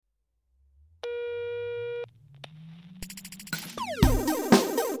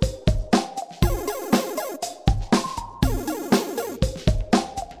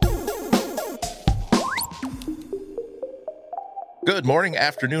Good morning,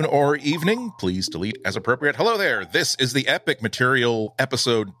 afternoon, or evening. Please delete as appropriate. Hello there. This is the Epic Material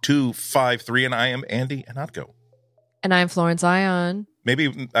episode 253, and I am Andy Anatko. And I'm Florence Ion.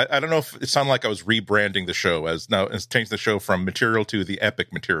 Maybe, I don't know if it sounded like I was rebranding the show as changed the show from Material to the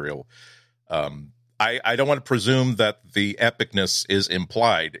Epic Material. I don't want to presume that the epicness is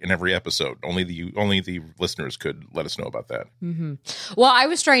implied in every episode. Only the listeners could let us know about that. Mm-hmm. Well, I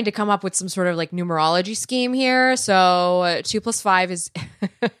was trying to come up with some sort of like numerology scheme here. So 2 + 5 is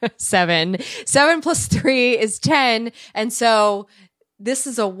 7. 7 + 3 is 10. And so this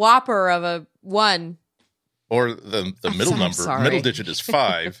is a whopper of a 1. Or the middle number, middle digit is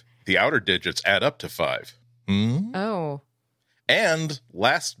 5. The outer digits add up to 5. Hmm? Oh. And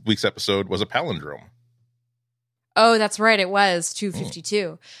last week's episode was a palindrome. Oh, that's right. It was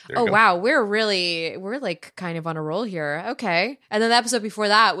 252. Oh, wow. We're like kind of on a roll here. Okay. And then the episode before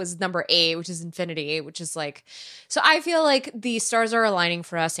that was number 8, which is Infinity, which is like, so I feel like the stars are aligning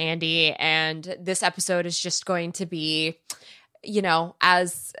for us, Andy. And this episode is just going to be, you know,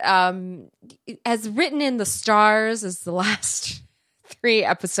 as written in the stars as the last 3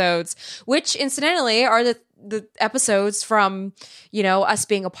 episodes, which incidentally are the episodes from, you know, us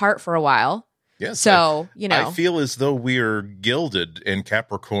being apart for a while. Yes. So, you know. I feel as though we're gilded in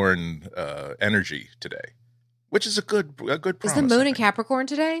Capricorn energy today, which is a good promise. Is the moon in Capricorn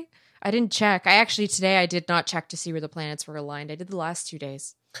today? I didn't check. Today I did not check to see where the planets were aligned. I did the last 2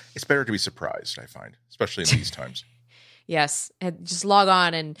 days. It's better to be surprised, I find, especially in these times. Yes. And just log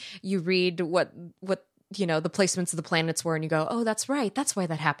on and you read what you know, the placements of the planets were, and you go, oh, that's right. That's why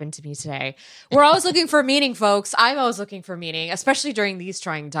that happened to me today. We're always looking for meaning, folks. I'm always looking for meaning, especially during these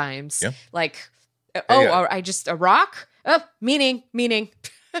trying times. Yeah. Like, I just, a rock? Oh, meaning.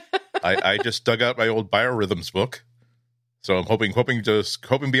 I just dug out my old biorhythms book. So I'm hoping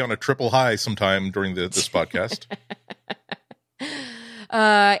to be on a triple high sometime during this podcast.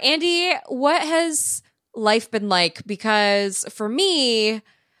 Andy, what has life been like? Because for me,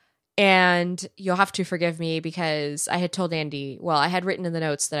 and you'll have to forgive me because I had told Andy, well, I had written in the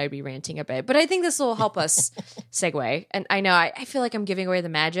notes that I'd be ranting a bit, but I think this will help us segue. And I know I feel like I'm giving away the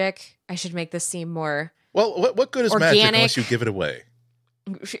magic. I should make this seem more well. What good is organic. Magic unless you give it away?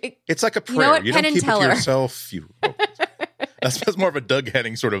 It's like a prayer. You don't keep it to yourself. That's more of a Doug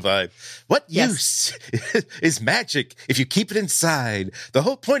Henning sort of vibe. What use is magic if you keep it inside? The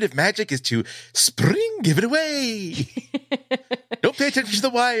whole point of magic is to give it away. Don't pay attention to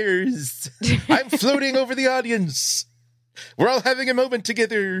the wires. I'm floating over the audience. We're all having a moment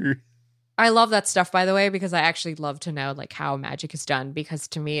together. I love that stuff, by the way, because I actually love to know like how magic is done. Because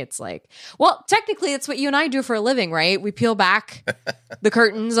to me, it's like, well, technically, it's what you and I do for a living, right? We peel back the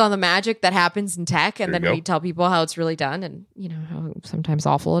curtains on the magic that happens in tech, and then we tell people how it's really done, and you know how sometimes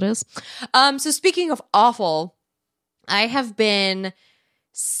awful it is. So speaking of awful, I have been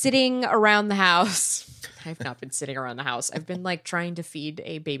sitting around the house. I've not been sitting around the house. I've been like trying to feed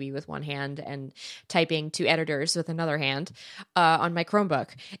a baby with one hand and typing to editors with another hand on my Chromebook.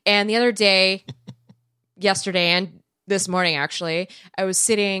 And the other day, yesterday and this morning, actually, I was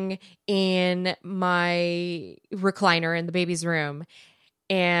sitting in my recliner in the baby's room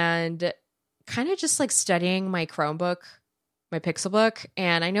and kind of just like studying my Chromebook, my Pixelbook.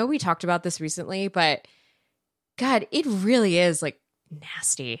 And I know we talked about this recently, but God, it really is like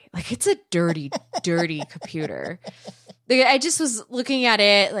nasty. Like it's a dirty computer. Like, I just was looking at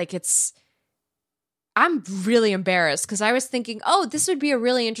it like I'm really embarrassed because I was thinking, oh, this would be a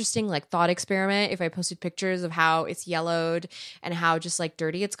really interesting like thought experiment if I posted pictures of how it's yellowed and how just like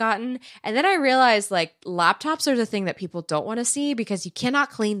dirty it's gotten. And then I realized like laptops are the thing that people don't want to see because you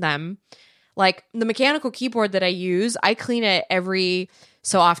cannot clean them. Like the mechanical keyboard that I use, I clean it every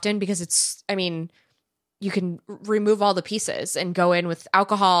so often because you can remove all the pieces and go in with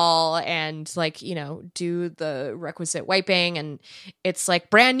alcohol and like, you know, do the requisite wiping and it's like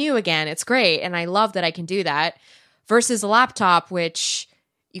brand new again. It's great. And I love that I can do that versus a laptop, which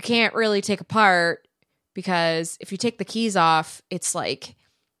you can't really take apart because if you take the keys off, it's like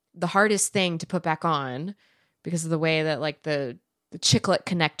the hardest thing to put back on because of the way that like the chiclet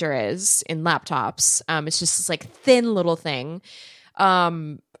connector is in laptops. It's just this like thin little thing.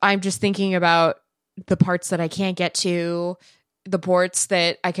 I'm just thinking about the parts that I can't get to, the ports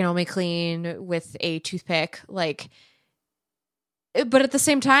that I can only clean with a toothpick, like, but at the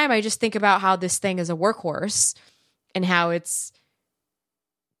same time, I just think about how this thing is a workhorse and how it's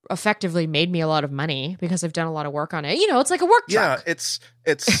effectively made me a lot of money because I've done a lot of work on it. You know, it's like a work truck.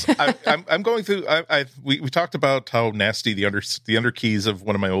 Yeah, I'm going through, we talked about how nasty the under keys of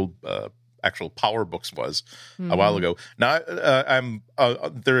one of my old, actual power books was a while ago. Now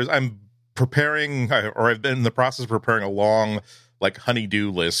I'm preparing, or I've been in the process of preparing a long like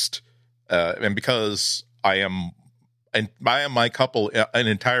honey-do list, and because I am my couple in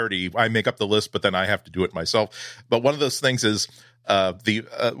entirety, I make up the list, but then I have to do it myself. But one of those things is one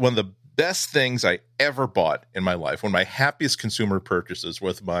of the best things I ever bought in my life, one of my happiest consumer purchases,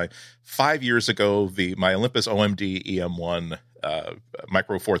 was my 5 years ago, my Olympus OMD EM1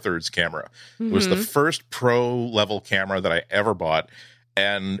 Micro Four Thirds camera. Mm-hmm. It was the first pro level camera that I ever bought,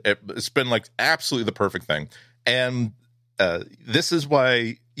 and it's been like absolutely the perfect thing. And this is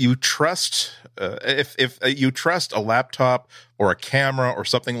why you trust if you trust a laptop or a camera or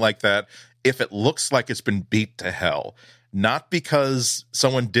something like that, if it looks like it's been beat to hell. Not because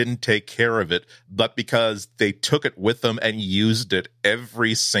someone didn't take care of it, but because they took it with them and used it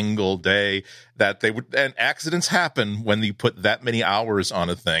every single day. And accidents happen when you put that many hours on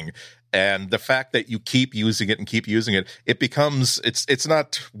a thing. And the fact that you keep using it and keep using it, it becomes, it's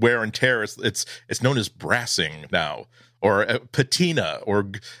not wear and tear. It's known as brassing now, or patina,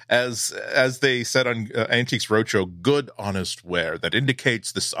 or as they said on Antiques Roadshow, good honest wear that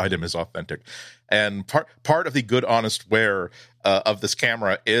indicates this item is authentic. And part of the good honest wear of this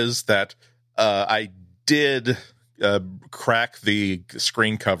camera is that I did crack the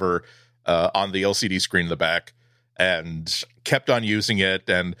screen cover on the LCD screen in the back, and kept on using it,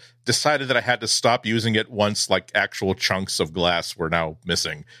 and decided that I had to stop using it once like actual chunks of glass were now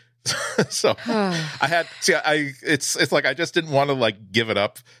missing. So it's like I just didn't want to like give it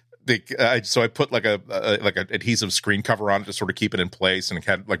up. So I put like an adhesive screen cover on it to sort of keep it in place, and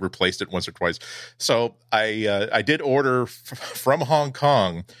had like replaced it once or twice. So I did order from Hong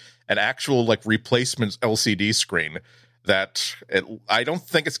Kong an actual like replacement LCD screen that I don't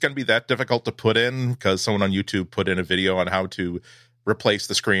think it's going to be that difficult to put in, because someone on YouTube put in a video on how to replace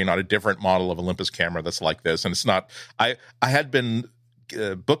the screen on a different model of Olympus camera that's like this. And it's not, I had been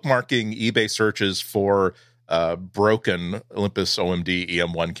bookmarking eBay searches for broken Olympus OMD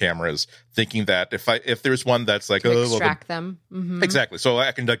EM1 cameras, thinking that if there's one that's like, extract them. Mm-hmm. Exactly. So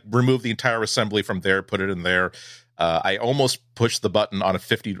I can like remove the entire assembly from there, put it in there. I almost pushed the button on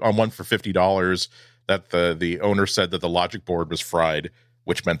one for $50 that the owner said that the logic board was fried,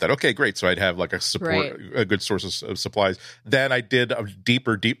 which meant that, okay, great. So I'd have like a good source of supplies. Then I did a deep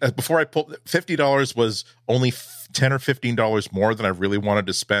before I pulled $50 was only $10 or $15 more than I really wanted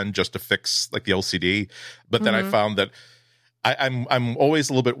to spend just to fix like the LCD. But then I found that I'm always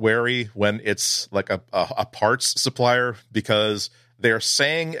a little bit wary when it's like a parts supplier, because they're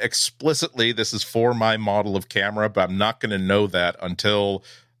saying explicitly this is for my model of camera, but I'm not going to know that until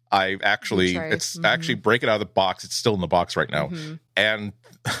I actually actually break it out of the box. It's still in the box right now, and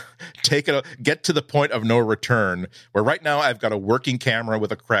get to the point of no return, where right now I've got a working camera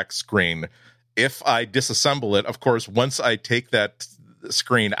with a cracked screen. If I disassemble it, of course, once I take that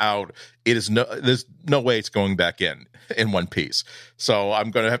screen out, there's no way it's going back in one piece. So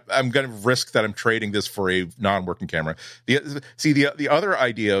I'm gonna risk that I'm trading this for a non-working camera. The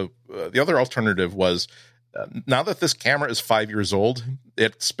other alternative was, now that this camera is 5 years old,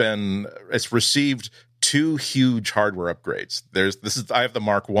 it's received 2 huge hardware upgrades. I have the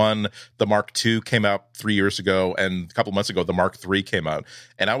Mark I, the Mark II came out 3 years ago, and a couple months ago the Mark III came out.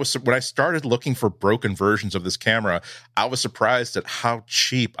 And when I started looking for broken versions of this camera, I was surprised at how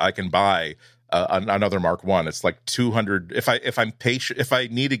cheap I can buy another Mark I. It's like $200. If I'm patient, if I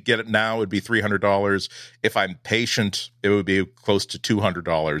need to get it now, it'd be $300. If I'm patient, it would be close to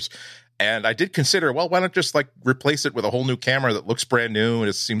 $200. And I did consider, well, why not just like replace it with a whole new camera that looks brand new, and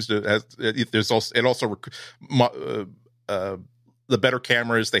it seems to have, the better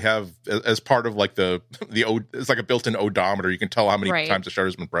cameras they have as part of like it's like a built-in odometer. You can tell how many times the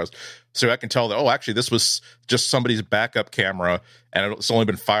shutter's been pressed, so I can tell that, actually this was just somebody's backup camera and it's only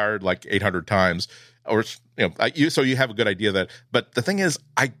been fired like 800 times. Or, so you have a good idea of that. But the thing is,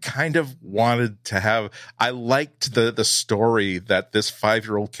 I kind of wanted to have, I liked the story that this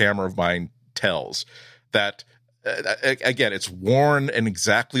 5-year-old camera of mine tells, that again, it's worn in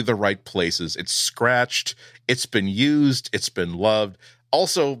exactly the right places. It's scratched. It's been used. It's been loved.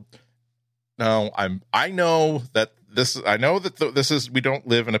 Also, I know that we don't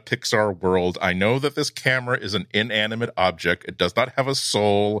live in a Pixar world. I know that this camera is an inanimate object. It does not have a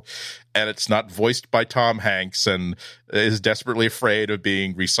soul, and it's not voiced by Tom Hanks and is desperately afraid of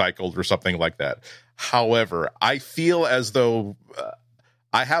being recycled or something like that. However, I feel as though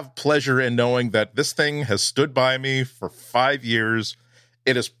I have pleasure in knowing that this thing has stood by me for 5 years.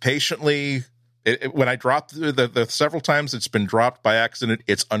 It is patiently, when I dropped the several times it's been dropped by accident,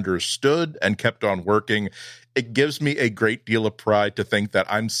 it's understood and kept on working. It gives me a great deal of pride to think that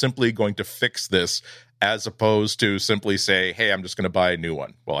I'm simply going to fix this as opposed to simply say, hey, I'm just going to buy a new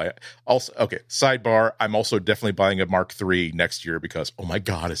one. Well, sidebar, I'm also definitely buying a Mark III next year because, oh my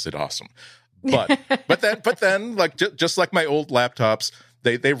God, is it awesome. But then like just like my old laptops,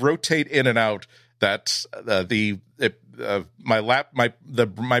 they rotate in and out. That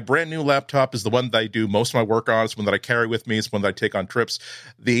my brand new laptop is the one that I do most of my work on. It's one that I carry with me. It's one that I take on trips.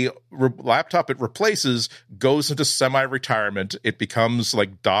 The laptop it replaces goes into semi-retirement. It becomes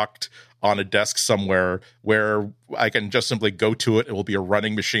like docked on a desk somewhere where I can just simply go to it. It will be a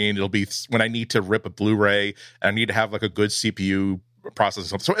running machine. It'll be when I need to rip a Blu-ray and I need to have like a good CPU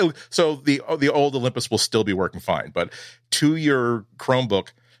processor. So the old Olympus will still be working fine. But to your Chromebook,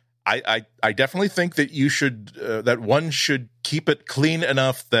 I definitely think that you should that one should keep it clean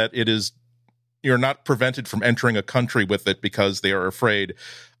enough that you're not prevented from entering a country with it because they are afraid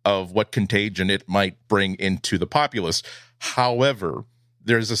of what contagion it might bring into the populace. However,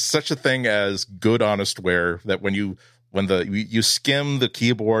 there's such a thing as good honest wear that when you skim the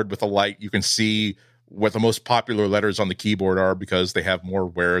keyboard with a light, you can see what the most popular letters on the keyboard are because they have more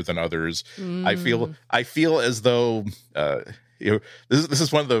wear than others. I feel as though this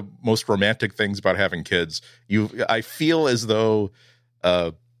is one of the most romantic things about having kids. I feel as though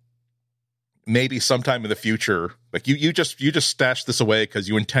maybe sometime in the future, like you just stashed this away because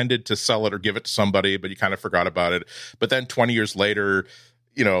you intended to sell it or give it to somebody, but you kind of forgot about it. But then 20 years later,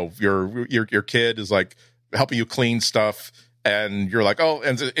 your kid is like helping you clean stuff. And you're like, oh,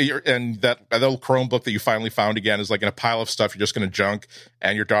 and that little Chromebook that you finally found again is like in a pile of stuff you're just going to junk.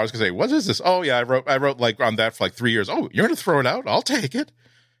 And your daughter's going to say, what is this? Oh, yeah, I wrote like on that for like 3 years. Oh, you're going to throw it out? I'll take it.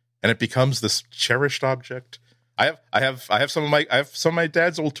 And it becomes this cherished object. I have some of my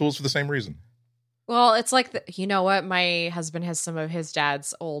dad's old tools for the same reason. Well, it's like, you know what? My husband has some of his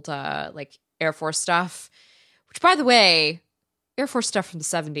dad's old like Air Force stuff, which, by the way, Air Force stuff from the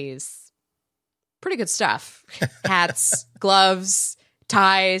 70s. Pretty good stuff. Hats, gloves,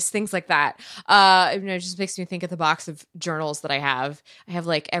 ties, things like that. It just makes me think of the box of journals that I have. I have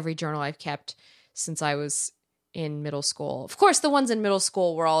like every journal I've kept since I was in middle school. Of course, the ones in middle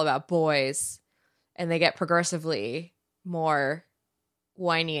school were all about boys, and they get progressively more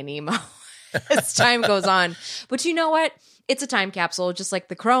whiny and emo as time goes on. But you know what? It's a time capsule, just like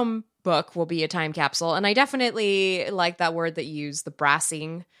the Chromebook will be a time capsule. And I definitely like that word that you use, the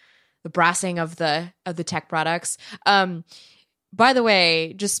brassing of the tech products. By the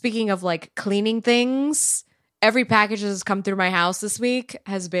way, just speaking of like cleaning things, every package that has come through my house this week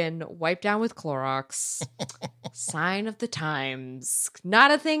has been wiped down with Clorox. Sign of the times.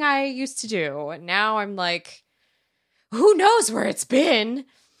 Not a thing I used to do. Now I'm like, who knows where it's been?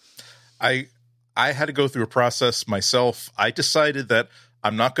 I had to go through a process myself. I decided that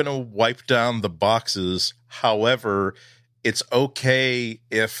I'm not going to wipe down the boxes. However, it's okay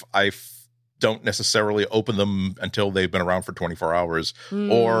if I don't necessarily open them until they've been around for 24 hours.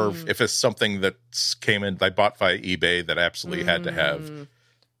 Or if it's something that came in, I bought via eBay that I absolutely had to have,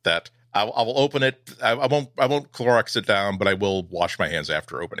 that I will open it. I won't Clorox it down, but I will wash my hands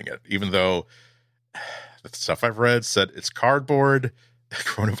after opening it. Even though the stuff I've read said it's cardboard.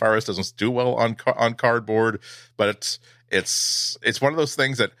 Coronavirus doesn't do well on cardboard, but it's one of those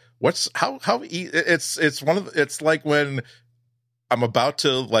things that it's like when I'm about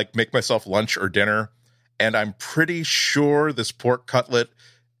to like make myself lunch or dinner and I'm pretty sure this pork cutlet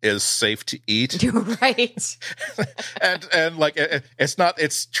is safe to eat. You're right. and like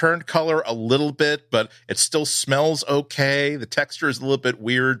it's turned color a little bit, but it still smells okay. The texture is a little bit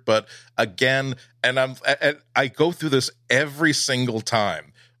weird, but again, and I go through this every single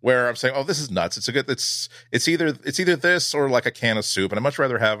time where I'm saying, oh, this is nuts. It's either this or like a can of soup, and I'd much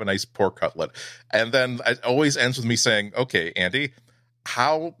rather have a nice pork cutlet. And then it always ends with me saying, okay, Andy,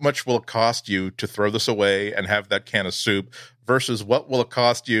 how much will it cost you to throw this away and have that can of soup versus what will it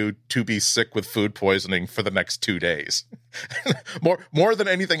cost you to be sick with food poisoning for the next 2 days? more than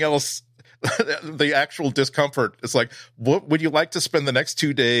anything else, the actual discomfort is like, what would you like to spend the next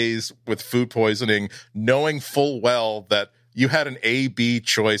 2 days with food poisoning, knowing full well that you had an A-B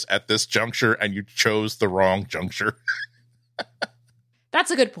choice at this juncture and you chose the wrong juncture?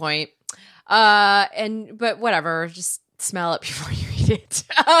 That's a good point. But whatever, just smell it before you eat it.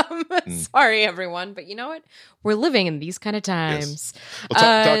 Sorry, everyone, but you know what? We're living in these kind of times. Yes.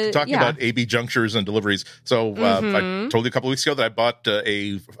 Well, talking about A-B junctures and deliveries. So I told you a couple of weeks ago that I bought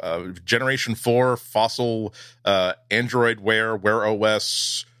a Generation 4 Fossil Android Wear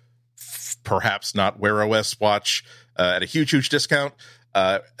OS, perhaps not Wear OS watch at a huge discount.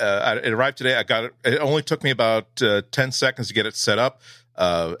 It arrived today. I got it. It only took me about 10 seconds to get it set up.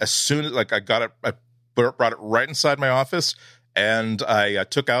 As soon as I got it, I brought it right inside my office, and I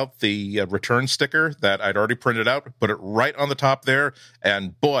took out the return sticker that I'd already printed out, put it right on the top there,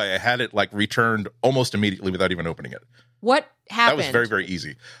 and boy, I had it like returned almost immediately without even opening it. What happened? That was very, very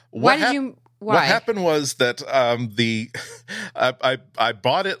easy. Why? What happened was that I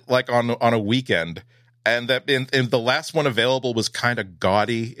bought it like on a weekend, and that in the last one available was kind of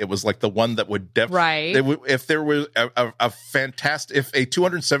gaudy. It was like the one that would if there was a fantastic, if a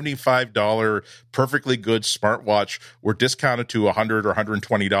 $275 perfectly good smartwatch were discounted to $100 or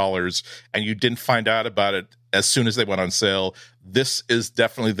 $120, and you didn't find out about it as soon as they went on sale, this is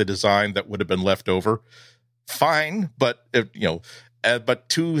definitely the design that would have been left over. Fine, but but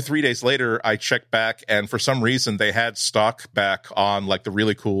 2-3 days later, I checked back, and for some reason, they had stock back on like the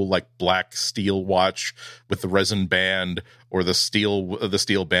really cool like black steel watch with the resin band or the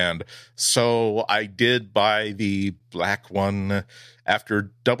steel band. So I did buy the black one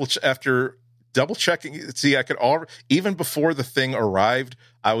after double checking. See, I could even before the thing arrived,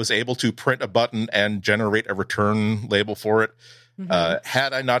 I was able to print a button and generate a return label for it. Mm-hmm.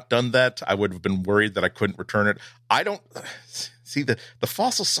 Had I not done that, I would have been worried that I couldn't return it. I don't see the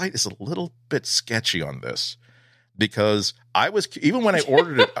Fossil site is a little bit sketchy on this, because even when I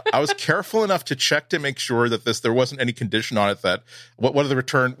ordered it, I was careful enough to check to make sure that there wasn't any condition on it that what are the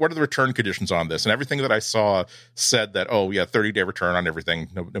return conditions on this, and everything that I saw said that 30-day return on everything,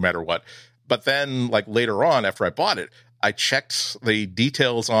 no matter what. But then like later on after I bought it, I checked the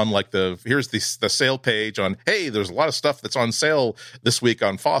details on like here's the sale page on, hey, there's a lot of stuff that's on sale this week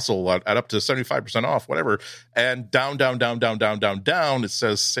on Fossil at up to 75% off, whatever. And down, it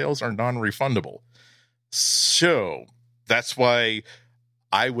says sales are non-refundable. So that's why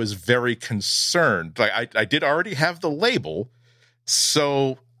I was very concerned. Like I did already have the label.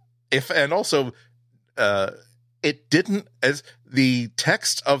 So it didn't, as the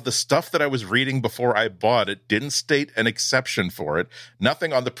text of the stuff that I was reading before I bought it didn't state an exception for it.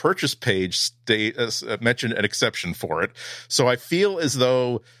 Nothing on the purchase page mentioned an exception for it. So I feel as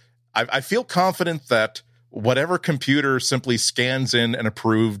though I feel confident that whatever computer simply scans in an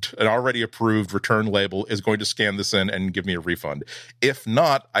already approved return label is going to scan this in and give me a refund. If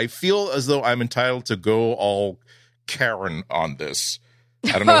not, I feel as though I'm entitled to go all Karen on this.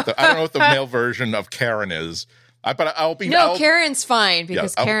 I don't know what the male version of Karen is. But I'll be Karen's fine,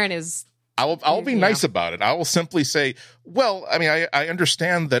 because Karen is. I'll be nice about it. I will simply say, well, I mean, I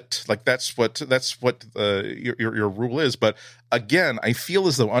understand that, like that's what your rule is, but again, I feel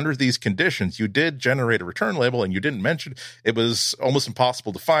as though under these conditions, you did generate a return label, and you didn't mention it was almost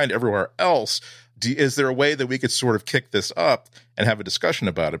impossible to find everywhere else. Is there a way that we could sort of kick this up and have a discussion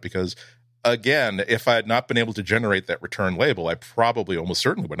about it? Because again, if I had not been able to generate that return label, I probably almost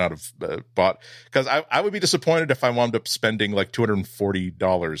certainly would not have bought, because I wound be disappointed if I wound up spending like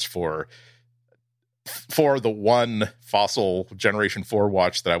 $240 for the one Fossil Generation 4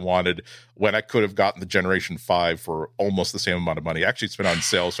 watch that I wanted, when I could have gotten the Generation 5 for almost the same amount of money. Actually, it's been on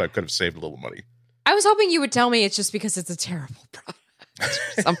sale, so I could have saved a little money. I was hoping you would tell me it's just because it's a terrible product or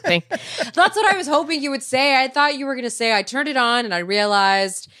something. That's what I was hoping you would say. I thought you were going to say, I turned it on and I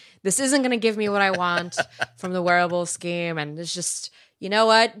realized this isn't going to give me what I want from the wearable scheme. And it's just, you know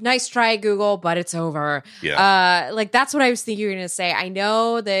what? Nice try, Google, but it's over. Yeah. Like, that's what I was thinking you were going to say. I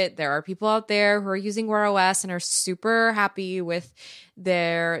know that there are people out there who are using Wear OS and are super happy with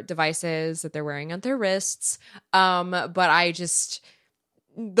their devices that they're wearing on their wrists. But I just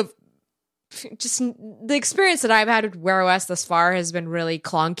the experience that I've had with Wear OS thus far has been really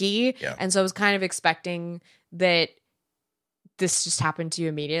clunky. Yeah. And so I was kind of expecting that this just happened to you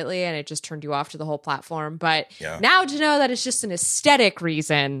immediately and it just turned you off to the whole platform. But now to know that it's just an aesthetic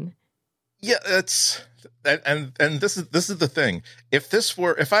reason. Yeah, and this is the thing.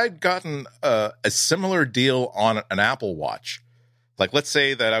 If I'd gotten a similar deal on an Apple Watch, like let's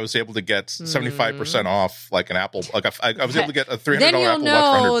say that I was able to get 75% off, like an Apple, like I was able to get a $300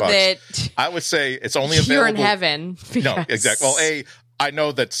 Apple Watch for $100. I would say it's only available. You're in heaven. No, exactly. Well, I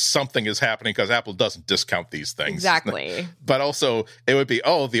know that something is happening because Apple doesn't discount these things. Exactly. But also it would be,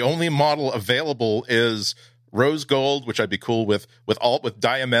 the only model available is rose gold, which I'd be cool with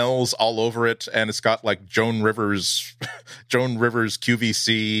diamels all over it, and it's got like Joan Rivers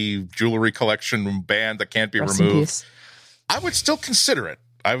QVC jewelry collection band that can't be removed. I would still consider it.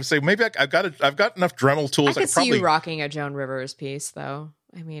 I would say maybe I've got enough Dremel tools. I could see you rocking a Joan Rivers piece, though.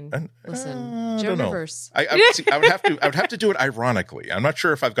 I mean, listen, Joan Rivers. I would have to do it ironically. I'm not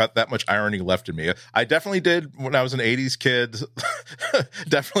sure if I've got that much irony left in me. I definitely did when I was an 80s kid.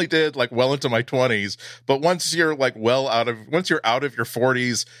 Definitely did, like well into my 20s. But once you're like once you're out of your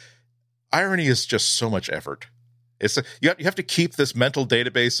 40s, irony is just so much effort. You have to keep this mental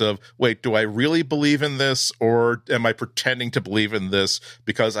database of, wait, do I really believe in this, or am I pretending to believe in this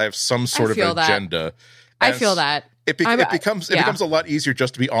because I have some sort of agenda? I feel that. It becomes a lot easier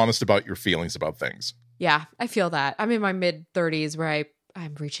just to be honest about your feelings about things. Yeah, I feel that. I'm in my mid-30s where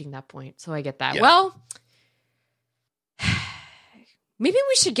I'm reaching that point, so I get that. Yeah. Well, maybe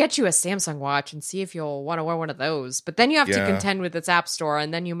we should get you a Samsung watch and see if you'll want to wear one of those. But then you have to contend with its app store,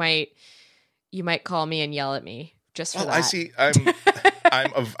 and then you might call me and yell at me just for that. I see.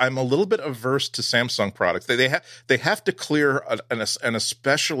 I'm a little bit averse to Samsung products. They have to clear an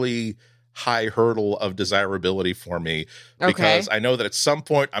especially high hurdle of desirability for me, because I know that at some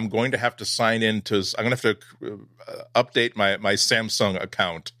point I'm going to have to sign into. I'm going to have to update my Samsung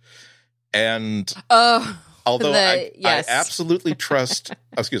account, and although I absolutely trust,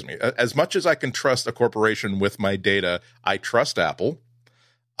 excuse me, as much as I can trust a corporation with my data, I trust Apple.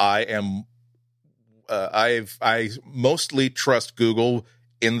 I mostly trust Google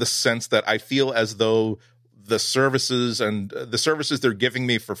in the sense that I feel as though the services they're giving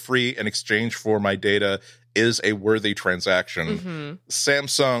me for free in exchange for my data is a worthy transaction. Mm-hmm.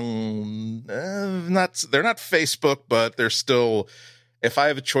 Samsung, they're not Facebook, but they're still. If I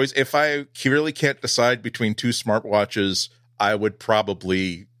have a choice, if I really can't decide between two smartwatches, I would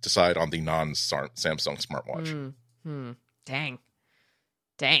probably decide on the non-Samsung smartwatch. Mm-hmm. Dang.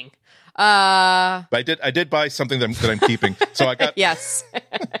 But I did buy something that I'm keeping. So I got yes.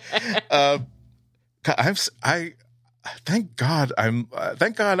 Thank God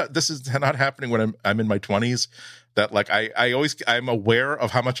this is not happening when I'm in my 20s. That like I'm aware of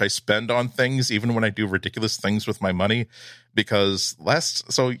how much I spend on things, even when I do ridiculous things with my money. Because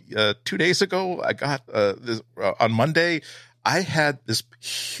 2 days ago, I got on Monday, I had this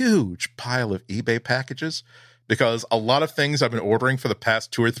huge pile of eBay packages, because a lot of things I've been ordering for the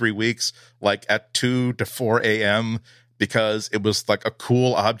past 2 or 3 weeks, like at 2 to 4 a.m., because it was like a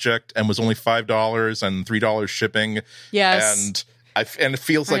cool object and was only $5 and $3 shipping. Yes. And it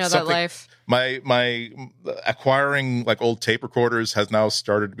feels like something. Life. My acquiring like old tape recorders has now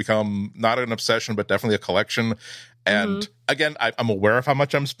started to become not an obsession, but definitely a collection. And again, I'm aware of how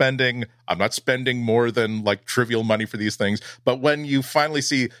much I'm spending. I'm not spending more than like trivial money for these things. But when you finally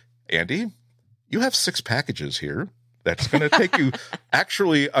see, Andy, you have 6 packages here. That's going to take you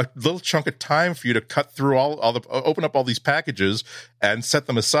actually a little chunk of time for you to cut through open up all these packages and set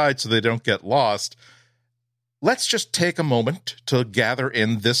them aside so they don't get lost. Let's just take a moment to gather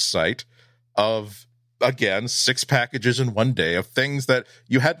in this site of, again, 6 packages in one day of things that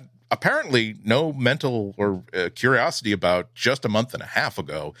you had apparently no mental or curiosity about just a month and a half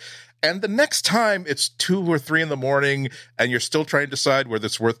ago. And the next time it's 2 or 3 in the morning and you're still trying to decide whether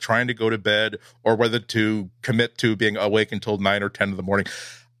it's worth trying to go to bed or whether to commit to being awake until 9 or 10 in the morning,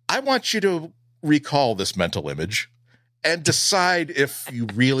 I want you to recall this mental image and decide if you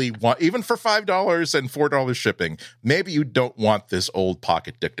really want, even for $5 and $4 shipping, maybe you don't want this old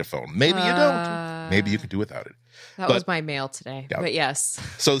pocket dictaphone. Maybe you don't. Maybe you can do without it. That was my mail today, but yes.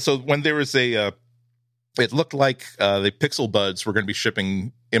 So when there was it looked like the Pixel Buds were going to be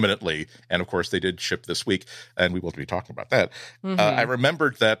shipping imminently, and of course they did ship this week, and we will be talking about that. Mm-hmm. I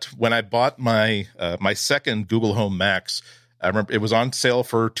remembered that when I bought my second Google Home Max, I remember it was on sale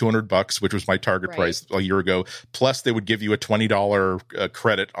for $200, which was my target price a year ago. Plus, they would give you a $20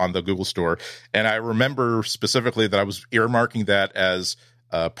 credit on the Google Store, and I remember specifically that I was earmarking that as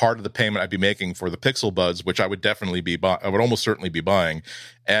part of the payment I'd be making for the Pixel Buds, which I would definitely I would almost certainly be buying.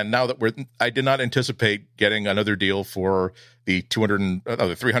 And now that I did not anticipate getting another deal for the $300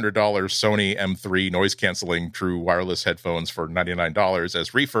 Sony M3 noise canceling true wireless headphones for $99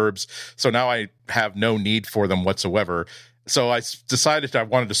 as refurbs. So now I have no need for them whatsoever. So I decided I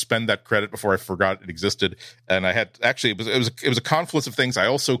wanted to spend that credit before I forgot it existed. And I had actually, it was a confluence of things. I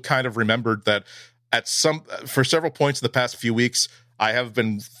also kind of remembered that for several points in the past few weeks, I have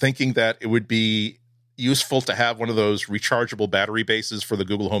been thinking that it would be useful to have one of those rechargeable battery bases for the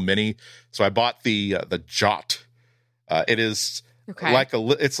Google Home Mini. So I bought the Jot. It is like a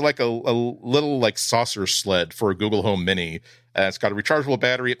little like saucer sled for a Google Home Mini. It's got a rechargeable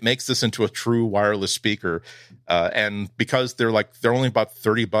battery. It makes this into a true wireless speaker. And because they're only about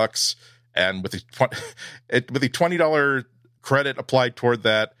 $30, and with the $20 credit applied toward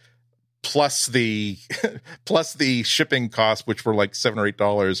that, plus the shipping costs, which were like $7 or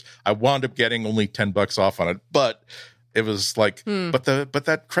 $8, I wound up getting only $10 off on it. But it was like, but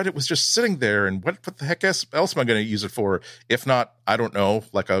that credit was just sitting there, and what the heck else am I going to use it for? If not, I don't know,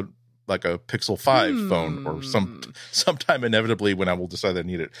 like a Pixel 5 phone or sometime inevitably when I will decide I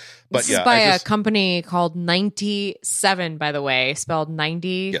need it. But this is by a company called 97, by the way, spelled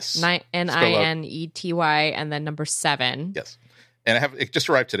 90, yes, Ninety, and then number 7. Yes, and it just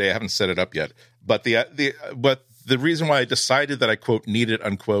arrived today. I haven't set it up yet. But the reason why I decided that I quote need it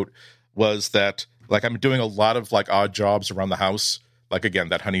unquote was that like I'm doing a lot of like odd jobs around the house. Like again,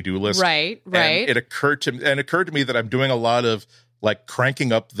 that honey-do list. Right. And it occurred to me that I'm doing a lot of like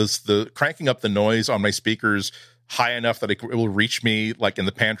cranking up the noise on my speakers high enough that it will reach me like in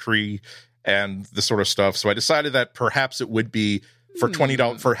the pantry and this sort of stuff. So I decided that perhaps it would be for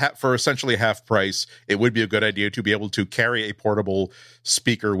 $20 for essentially half price. It would be a good idea to be able to carry a portable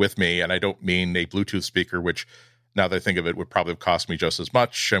speaker with me, and I don't mean a Bluetooth speaker, which now that I think of it, would probably have cost me just as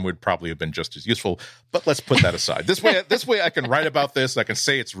much and would probably have been just as useful. But let's put that aside. This way I can write about this. I can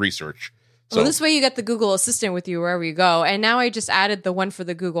say it's research. So, well, this way you get the Google Assistant with you wherever you go. And now I just added the one for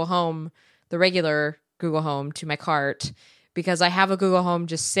the Google Home, the regular Google Home, to my cart because I have a Google Home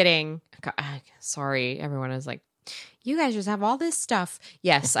just sitting. Sorry, everyone is like, you guys just have all this stuff.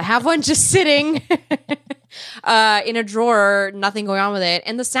 Yes, I have one just sitting in a drawer, nothing going on with it.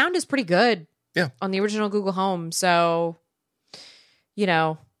 And the sound is pretty good. Yeah. On the original Google Home. So, you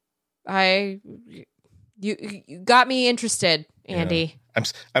know, you got me interested, Andy. Yeah.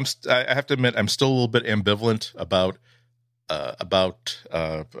 I have to admit, I'm still a little bit ambivalent about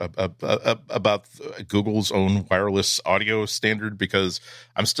Google's own wireless audio standard because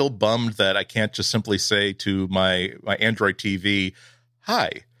I'm still bummed that I can't just simply say to my Android TV,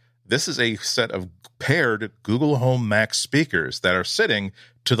 "Hi, this is a set of paired Google Home Max speakers that are sitting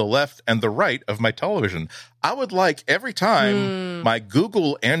to the left and the right of my television." I would like every time my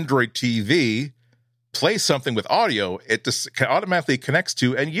Google Android TV plays something with audio, it just automatically connects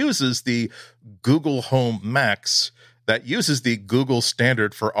to and uses the Google Home Max that uses the Google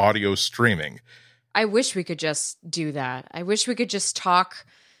standard for audio streaming. I wish we could just do that. I wish we could just talk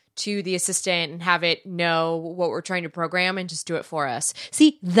to the assistant and have it know what we're trying to program and just do it for us.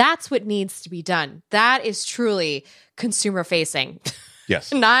 See, that's what needs to be done. That is truly consumer facing.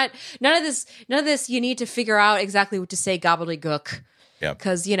 Yes. None of this you need to figure out exactly what to say gobbledygook. Yeah.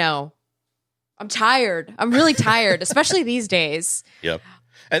 Because, I'm tired. I'm really tired, especially these days. Yep.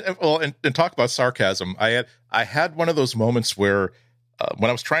 And talk about sarcasm. I had one of those moments where when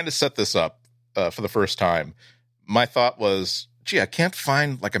I was trying to set this up for the first time, my thought was, gee, I can't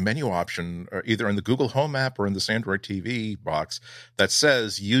find like a menu option or either in the Google Home app or in this Android TV box that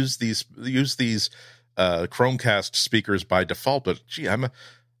says use these Chromecast speakers by default. But gee,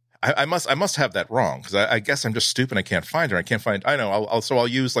 I must have that wrong because I guess I'm just stupid. I can't find it. I'll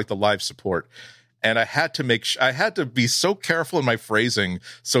use like the live support. And I had to be so careful in my phrasing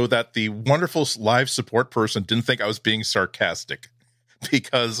so that the wonderful live support person didn't think I was being sarcastic.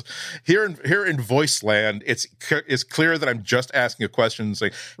 Because here in voice land, it's clear that I'm just asking a question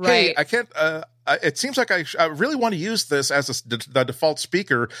saying, hey, right. I can't, it seems like I really want to use this as the default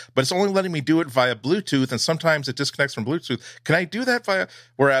speaker, but it's only letting me do it via Bluetooth. And sometimes it disconnects from Bluetooth. Can I do that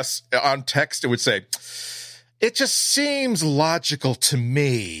whereas on text, it would say, it just seems logical to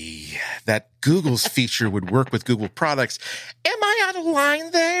me that Google's feature would work with Google products. Am I out of line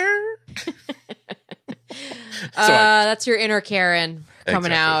there? That's your inner Karen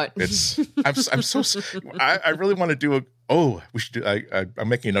coming out. I really want to do we should do, I'm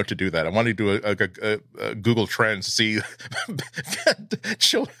making a note to do that. I want to do a Google Trends to see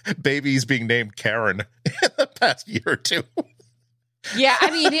babies being named Karen in the past year or two. Yeah, I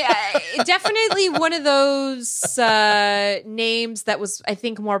mean, definitely one of those names that was, I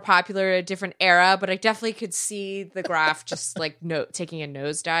think, more popular at a different era, but I definitely could see the graph just like taking a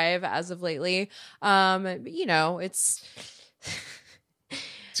nosedive as of lately. It's...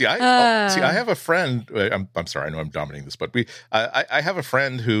 I have a friend. I'm sorry, I know I'm dominating this, but I have a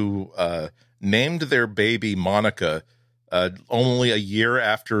friend who named their baby Monica only a year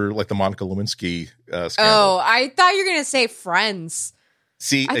after like the Monica Lewinsky scandal. Oh, I thought you were going to say Friends.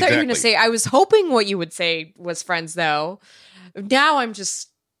 See, I thought you were going to say. I was hoping what you would say was Friends, though. Now I'm just.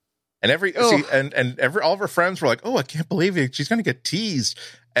 And all of her friends were like, "Oh, I can't believe it. She's going to get teased."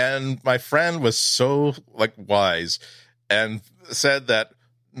 And my friend was so like wise and said that.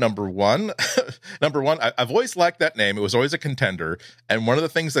 Number one, I've always liked that name. It was always a contender. And one of the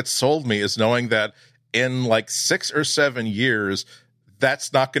things that sold me is knowing that in like 6 or 7 years,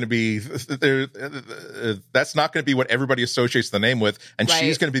 that's not going to be what everybody associates the name with. And right.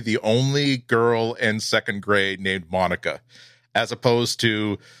 She's going to be the only girl in second grade named Monica, as opposed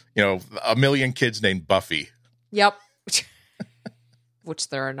to, a million kids named Buffy. Yep. which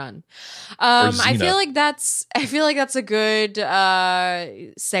there are none. I feel like that's a good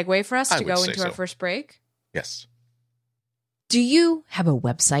segue for us to go into our first break. Yes. Do you have a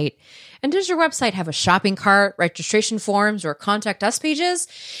website? And does your website have a shopping cart, registration forms, or contact us pages?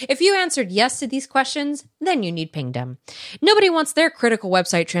 If you answered yes to these questions, then you need Pingdom. Nobody wants their critical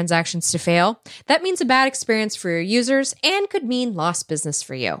website transactions to fail. That means a bad experience for your users and could mean lost business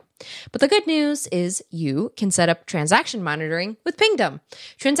for you. But the good news is you can set up transaction monitoring with Pingdom.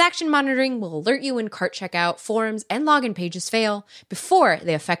 Transaction monitoring will alert you when cart checkout, forms, and login pages fail before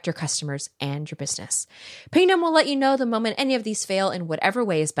they affect your customers and your business. Pingdom will let you know the moment any of these fail in whatever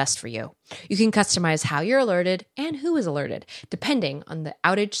way is best for you. You can customize how you're alerted and who is alerted, depending on the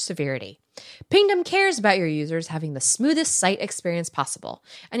outage severity. Pingdom cares about your users having the smoothest site experience possible,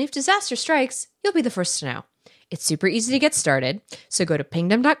 and if disaster strikes, you'll be the first to know. It's super easy to get started, so go to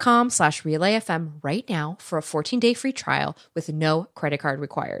pingdom.com/relayfm right now for a 14-day free trial with no credit card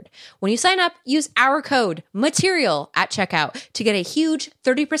required. When you sign up, use our code MATERIAL at checkout to get a huge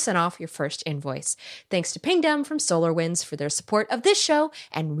 30% off your first invoice. Thanks to Pingdom from SolarWinds for their support of this show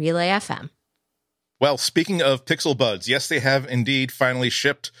and Relay FM. Well, speaking of Pixel Buds, yes, they have indeed finally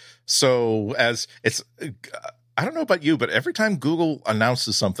shipped. So as it's... I don't know about you, but every time Google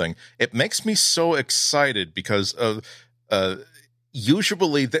announces something, it makes me so excited because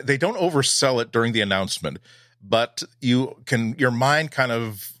usually they don't oversell it during the announcement, but your mind kind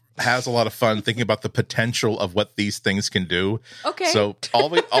of has a lot of fun thinking about the potential of what these things can do. Okay. So all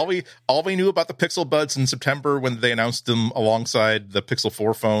we knew about the Pixel Buds in September when they announced them alongside the Pixel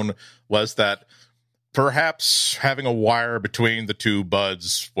 4 phone was that perhaps having a wire between the two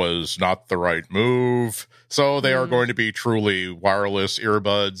buds was not the right move. So they are going to be truly wireless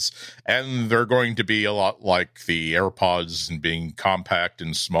earbuds, and they're going to be a lot like the AirPods and being compact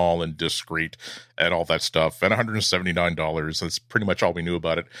and small and discreet and all that stuff. And $179. That's pretty much all we knew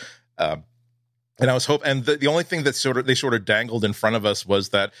about it. And I was hoping, and the only thing that they sort of dangled in front of us was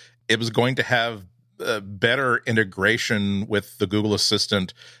that it was going to have better integration with the Google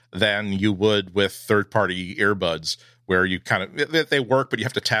Assistant than you would with third-party earbuds, where you kind of they work, but you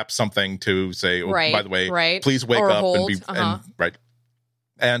have to tap something to say, oh, by the way, please wake up hold. and be right.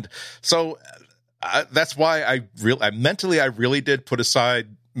 And so that's why I really did put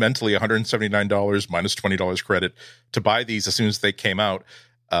aside $179 minus $20 credit to buy these as soon as they came out.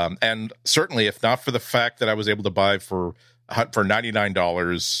 And certainly, if not for the fact that I was able to buy for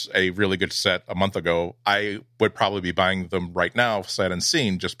 $99 a really good set a month ago, I would probably be buying them right now, sight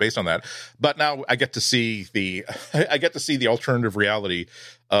unseen, just based on that. But now I get to see the alternative reality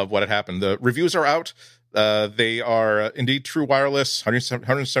of what had happened. The reviews are out. They are indeed true wireless,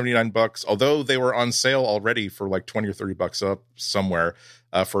 $179, although they were on sale already for like $20 or $30 up somewhere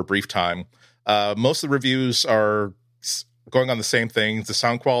for a brief time. Most of the reviews are going on the same things. The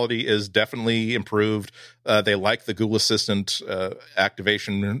sound quality is definitely improved. They like the Google Assistant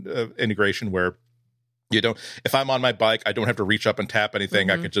activation integration where if I'm on my bike, I don't have to reach up and tap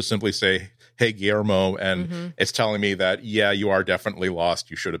anything. I can just simply say, hey, Guillermo, and it's telling me that, yeah, you are definitely lost.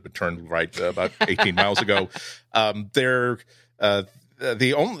 You should have been turned right about 18 miles ago. There are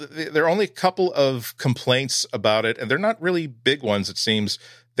only a couple of complaints about it, and they're not really big ones, it seems.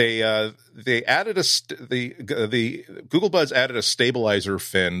 They added the Google Buds added a stabilizer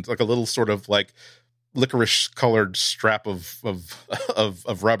fin, like a little sort of like licorice colored strap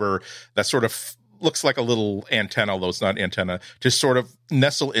of rubber that sort of looks like a little antenna, although it's not antenna, to sort of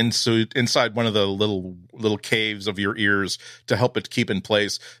nestle inside one of the little caves of your ears to help it keep in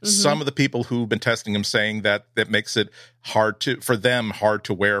place. Some of the people who've been testing them saying that makes it hard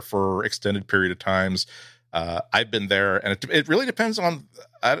to wear for extended period of times. I've been there, and it really depends on.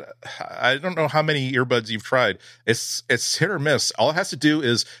 I don't know how many earbuds you've tried. It's hit or miss. All it has to do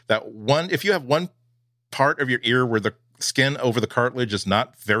is that if you have one part of your ear where the skin over the cartilage is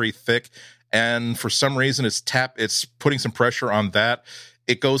not very thick, and for some reason it's putting some pressure on that,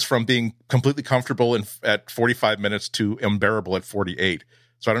 it goes from being completely comfortable at 45 minutes to unbearable at 48.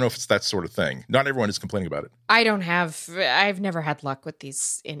 So I don't know if it's that sort of thing. Not everyone is complaining about it. I've never had luck with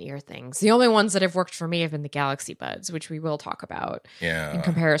these in-ear things. The only ones that have worked for me have been the Galaxy Buds, which we will talk about in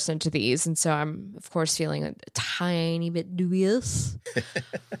comparison to these. And so I'm, of course, feeling a tiny bit dubious.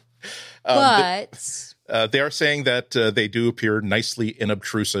 But they are saying that they do appear nicely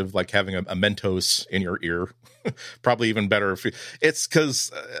inobtrusive, like having a Mentos in your ear. Probably even better if it's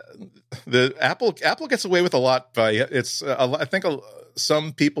because the Apple gets away with a lot by I think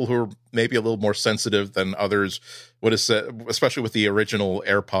some people who are maybe a little more sensitive than others would have said, especially with the original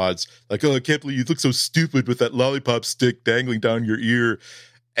AirPods, like, oh, I can't believe you look so stupid with that lollipop stick dangling down your ear.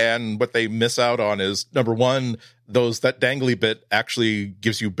 And what they miss out on is, number one, that dangly bit actually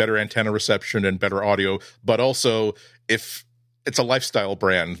gives you better antenna reception and better audio, but also if it's a lifestyle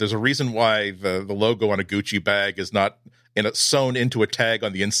brand, there's a reason why the logo on a Gucci bag is not sewn into a tag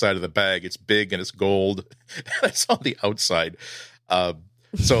on the inside of the bag. It's big and it's gold. It's on the outside.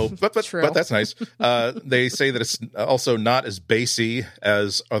 So, but that's nice. They say that it's also not as bassy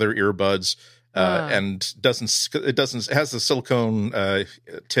as other earbuds. And it has the silicone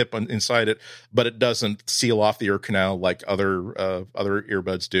tip inside it, but it doesn't seal off the ear canal like other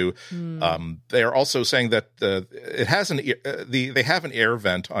earbuds do. They are also saying that it has they have an air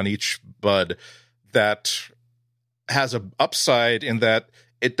vent on each bud that has a upside in that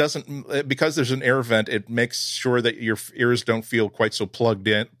it doesn't, because there's an air vent, it makes sure that your ears don't feel quite so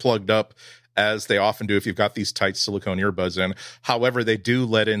plugged up as they often do if you've got these tight silicone earbuds in. However, they do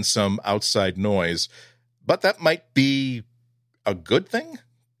let in some outside noise, but that might be a good thing,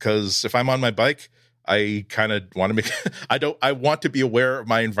 because if I'm on my bike, I kind of want to I want to be aware of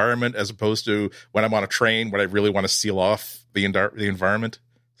my environment, as opposed to when I'm on a train when I really want to seal off the environment.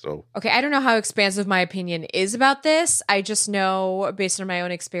 So, okay, I don't know how expansive my opinion is about this. I just know, based on my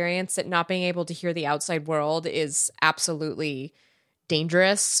own experience, that not being able to hear the outside world is absolutely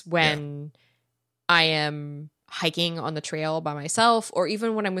dangerous when I am hiking on the trail by myself, or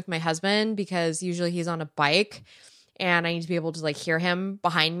even when I'm with my husband, because usually he's on a bike and I need to be able to like hear him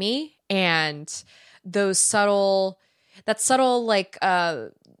behind me. And that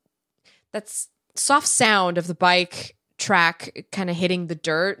soft sound of the bike track kind of hitting the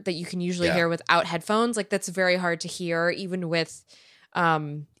dirt that you can usually hear without headphones, like that's very hard to hear even with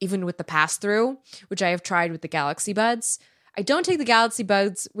the pass-through, which I have tried with the Galaxy Buds. I don't take the Galaxy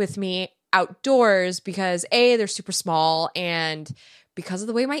Buds with me outdoors because they're super small, and because of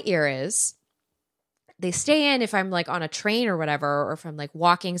the way my ear is, they stay in if I'm like on a train or whatever, or if I'm like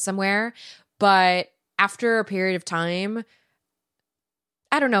walking somewhere. But after a period of time,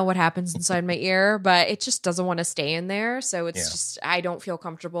 I don't know what happens inside my ear, but it just doesn't want to stay in there. So it's just, I don't feel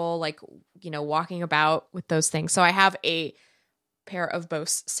comfortable like, walking about with those things. So I have a pair of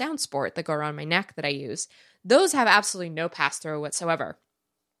Bose Sound Sport that go around my neck that I use. Those have absolutely no pass-through whatsoever.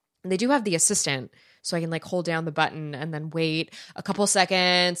 And they do have the assistant, so I can like hold down the button and then wait a couple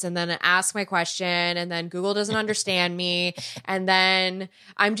seconds and then ask my question, and then Google doesn't understand me. And then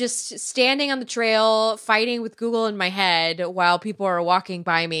I'm just standing on the trail fighting with Google in my head while people are walking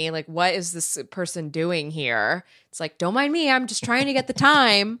by me. Like, what is this person doing here? It's like, don't mind me. I'm just trying to get the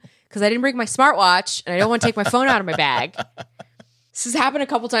time because I didn't bring my smartwatch and I don't want to take my phone out of my bag. This has happened a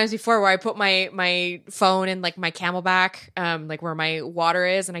couple times before where I put my phone in like my Camelback, like where my water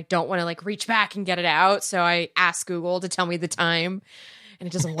is, and I don't want to like reach back and get it out. So I ask Google to tell me the time, and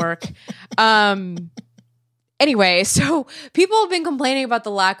it doesn't work. Anyway, so people have been complaining about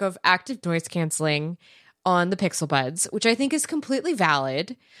the lack of active noise canceling on the Pixel Buds, which I think is completely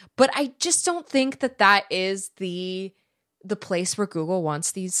valid, but I just don't think that is the place where Google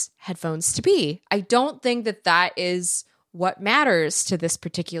wants these headphones to be. I don't think that is what matters to this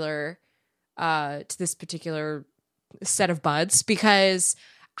particular set of buds, because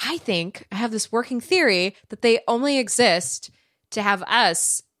I think I have this working theory that they only exist to have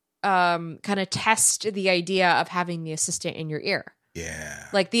us kind of test the idea of having the assistant in your ear. Yeah.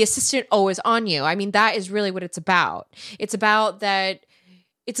 Like the assistant always on you. I mean, that is really what it's about. It's about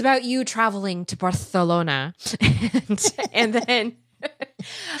you traveling to Barcelona and then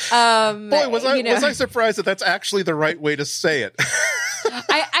boy, was I surprised that that's actually the right way to say it.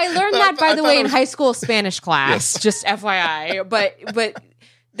 I learned that, by the way, in high school Spanish class, just FYI. But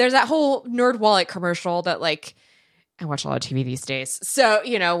there's that whole NerdWallet commercial that, like, I watch a lot of TV these days. So,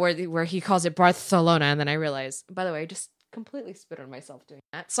 where he calls it Barcelona, and then I realized, by the way, I just completely spit on myself doing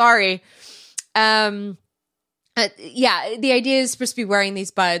that. Sorry. The idea is supposed to be wearing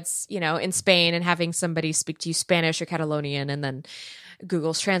these buds, in Spain and having somebody speak to you Spanish or Catalonian, and then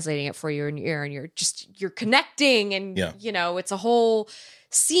Google's translating it for you in your ear, and you're connecting, and it's a whole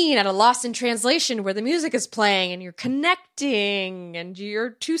scene at a Lost in Translation where the music is playing and you're connecting and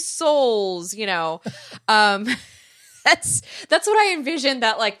you're two souls, that's what I envisioned,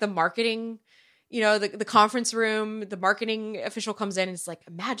 that like the marketing, the conference room, the marketing official comes in and it's like,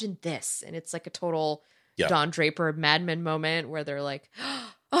 imagine this, and it's like a total Don Draper Mad Men moment where they're like,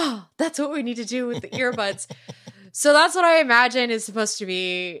 oh, that's what we need to do with the earbuds. So that's what I imagine is supposed to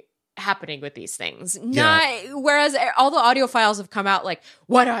be happening with these things. Whereas all the audio files have come out like,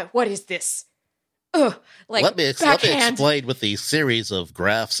 what is this? Like, let me explain with the series of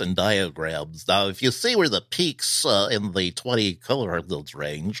graphs and diagrams. Now, if you see where the peaks in the 20 kilohertz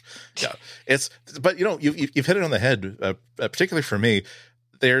range, but you've hit it on the head. Particularly for me,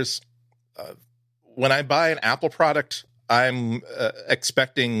 there's when I buy an Apple product, I'm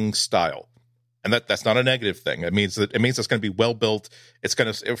expecting style. And that's not a negative thing. It means it's going to be well built. It's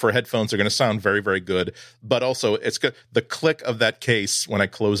going to, for headphones, they're going to sound very, very good. But also, it's good. The click of that case when I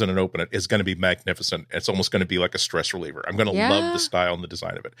close it and open it is going to be magnificent. It's almost going to be like a stress reliever. I'm going to love the style and the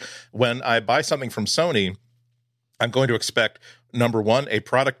design of it. When I buy something from Sony, I'm going to expect, number one, a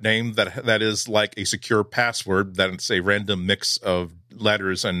product name that is like a secure password, that it's a random mix of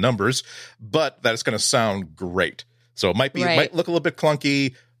letters and numbers, but that it's going to sound great. So it might look a little bit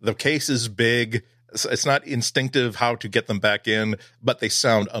clunky. The case is big. It's not instinctive how to get them back in, but they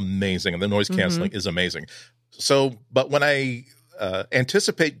sound amazing, and the noise canceling is amazing. So, but when I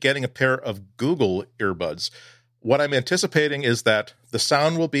anticipate getting a pair of Google earbuds, what I'm anticipating is that the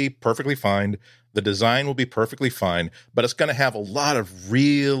sound will be perfectly fine, the design will be perfectly fine, but it's going to have a lot of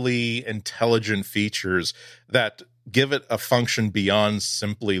really intelligent features that give it a function beyond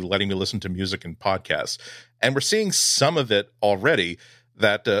simply letting me listen to music and podcasts. And we're seeing some of it already.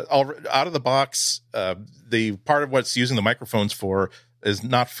 That out of the box, the part of what's using the microphones for is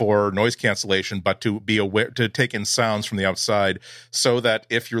not for noise cancellation, but to be aware, to take in sounds from the outside, so that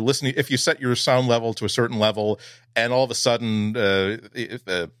if you're listening, if you set your sound level to a certain level, and all of a sudden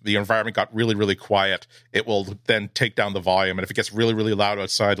the environment got really, really quiet, it will then take down the volume. And if it gets really, really loud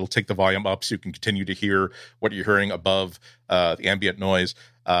outside, it'll take the volume up so you can continue to hear what you're hearing above the ambient noise.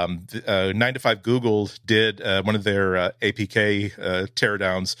 9 to 5 Google did one of their APK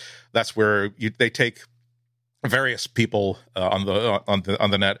teardowns. That's where they take various people on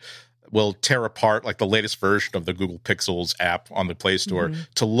the net will tear apart like the latest version of the Google Pixels app on the Play Store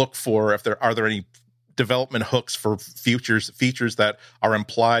to look for if there are any development hooks for features that are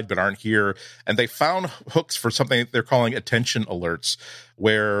implied but aren't here. And they found hooks for something they're calling attention alerts,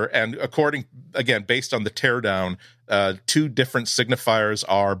 and according, again, based on the teardown, 2 different signifiers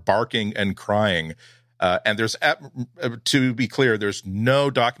are barking and crying. And there's, to be clear, there's no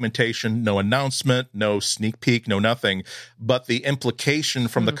documentation, no announcement, no sneak peek, no nothing. But the implication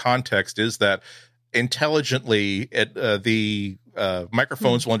from the context is that intelligently, the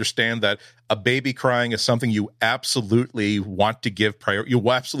microphones will understand that a baby crying is something you absolutely want to give priority.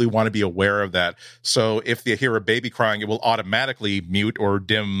 You absolutely want to be aware of that. So if they hear a baby crying, it will automatically mute or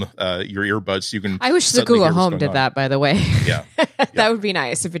dim your earbuds. So you can. I wish the Google Home did that, by the way. Yeah. That would be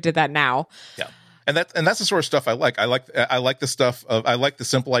nice if it did that now. Yeah. And that's the sort of stuff I like. I like the stuff of, I like the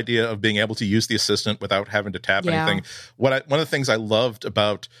simple idea of being able to use the assistant without having to tap anything. One of the things I loved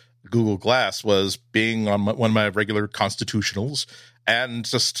about Google Glass was being on one of my regular constitutionals, and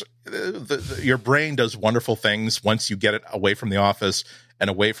just your brain does wonderful things once you get it away from the office and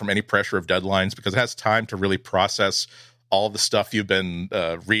away from any pressure of deadlines, because it has time to really process all the stuff you've been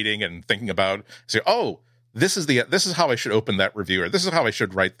reading and thinking about. Say, oh, this is how I should open that review, or this is how I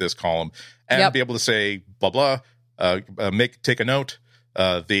should write this column, and be able to say blah blah, take a note.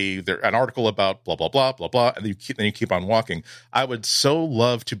 An article about blah blah blah blah blah, and then you keep on walking. I would so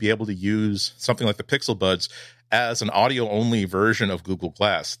love to be able to use something like the Pixel Buds as an audio only version of Google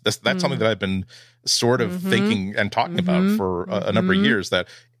Glass. That's something that I've been sort of thinking and talking about for a number of years. That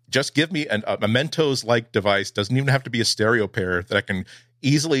just give me a Mentos like device. Doesn't even have to be a stereo pair, that I can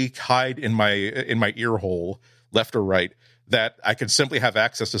easily hide in my ear hole, left or right, that I can simply have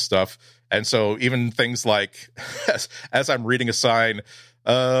access to stuff. And so even things like, as I'm reading a sign,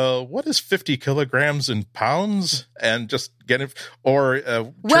 what is 50 kilograms in pounds? And just get it, or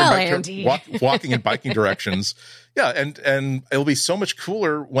walking in biking directions. Yeah, and it'll be so much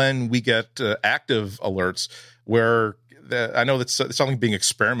cooler when we get active alerts, where I know that's something being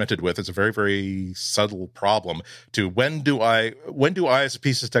experimented with. It's a very, very subtle problem. To when do I as a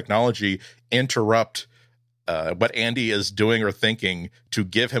piece of technology interrupt what Andy is doing or thinking to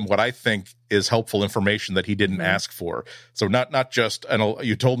give him what I think is helpful information that he didn't ask for. So not just, and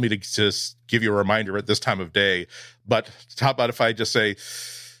you told me to just give you a reminder at this time of day, but how about if I just say,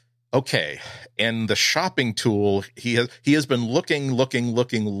 okay, in the shopping tool, he has been looking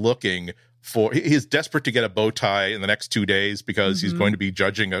for, he is desperate to get a bow tie in the next 2 days, because he's going to be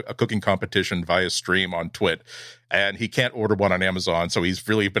judging a cooking competition via stream on Twit, and he can't order one on Amazon. So he's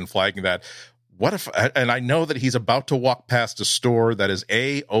really been flagging that. What if, and I know that he's about to walk past a store that is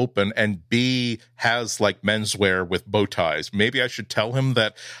A, open, and B, has like menswear with bow ties. Maybe I should tell him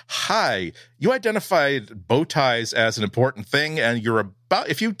that, hi, you identified bow ties as an important thing, and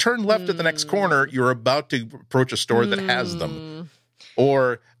if you turn left at the next corner, you're about to approach a store that has them.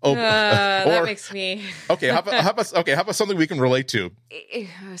 Or that makes me okay. How about something we can relate to?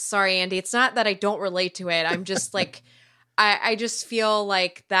 Sorry, Andy. It's not that I don't relate to it. I'm just like, I just feel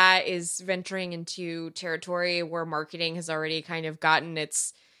like that is venturing into territory where marketing has already kind of gotten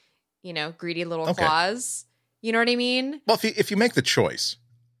its greedy little claws. You know what I mean? Well, if you make the choice.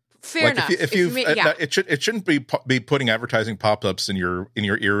 Fair enough. It shouldn't be putting advertising pop-ups in your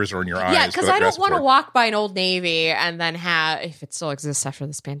ears or in your eyes. Yeah, because I don't want to walk by an Old Navy and then have, if it still exists after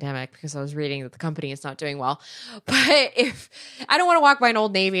this pandemic, because I was reading that the company is not doing well. But if I don't want to walk by an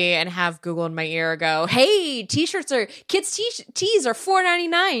Old Navy and have Google in my ear go, "Hey, t-shirts are kids tees are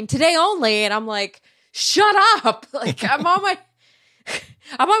 $4.99 today only," and I'm like, "Shut up!" Like I'm on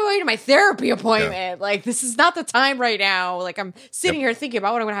my way to my therapy appointment. Yeah. Like, this is not the time right now. Like, I'm sitting here thinking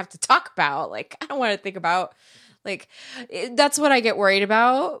about what I'm going to have to talk about. Like, I don't want to think about, like, that's what I get worried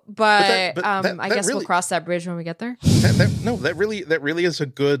about. But I guess we'll cross that bridge when we get there. That really is a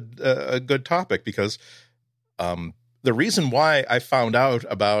good topic, because the reason why I found out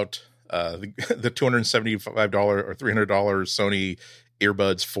about the $275 or $300 Sony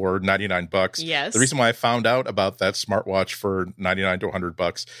earbuds for $99. Yes. The reason why I found out about that smartwatch for $99 to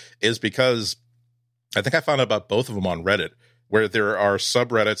 $100 is because I think I found out about both of them on Reddit, where there are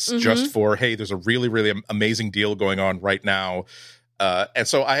subreddits just for, hey, there's a really, really amazing deal going on right now. And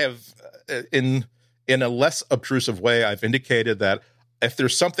so I have, in a less obtrusive way, I've indicated that if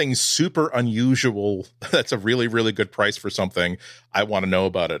there's something super unusual that's a really, really good price for something, I want to know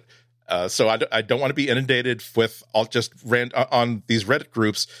about it. So I don't want to be inundated with all just on these Reddit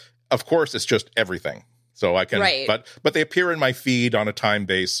groups. Of course, it's just everything. So I can, but they appear in my feed on a time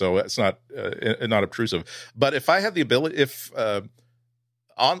base, so it's not obtrusive. But if I have the ability, if I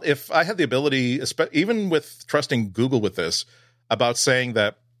have the ability, even with trusting Google with this, about saying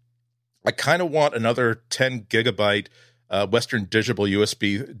that I kind of want another 10 gigabyte Western Digital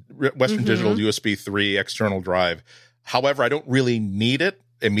USB 3 external drive. However, I don't really need it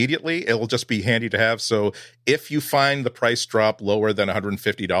immediately. It'll just be handy to have. So if you find the price drop lower than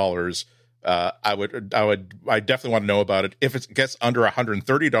 $150, I definitely want to know about it. If it gets under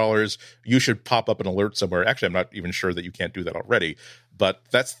 $130, you should pop up an alert somewhere. Actually, I'm not even sure that you can't do that already. But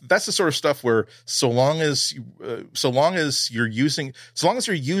that's the sort of stuff where so long as you're using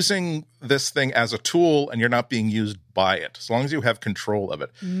this thing as a tool and you're not being used by it, as long as you have control of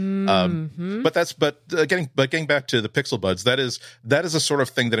it. Getting back to the Pixel Buds, that is a sort of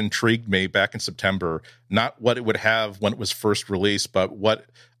thing that intrigued me back in September. Not what it would have when it was first released, but what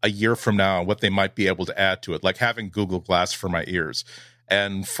a year from now, what they might be able to add to it, like having Google Glass for my ears.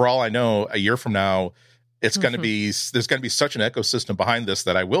 And for all I know, a year from now, it's going to be, there's going to be such an ecosystem behind this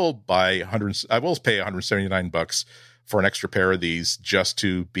that I will pay $179 for an extra pair of these just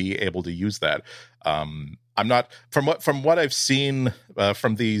to be able to use that. I'm not, from what I've seen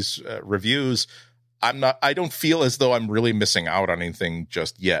from these reviews, I don't feel as though I'm really missing out on anything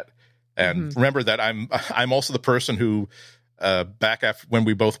just yet. And remember that I'm also the person who, back after when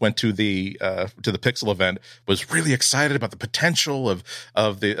we both went to the Pixel event, was really excited about the potential of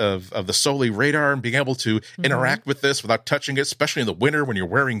the Soli radar and being able to interact with this without touching it, especially in the winter when you're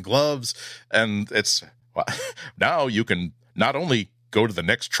wearing gloves. And now you can not only go to the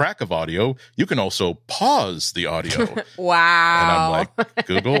next track of audio, you can also pause the audio. Wow. And I'm like,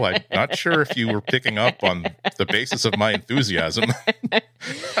 Google, I'm not sure if you were picking up on the basis of my enthusiasm.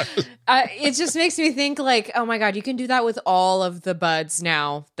 It just makes me think like, oh my God, you can do that with all of the buds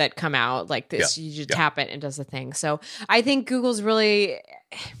now that come out like this. You just tap it and it does the thing. So I think Google's really,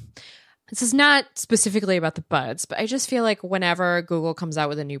 this is not specifically about the buds, but I just feel like whenever Google comes out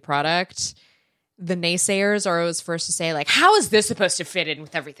with a new product, the naysayers are always first to say like, how is this supposed to fit in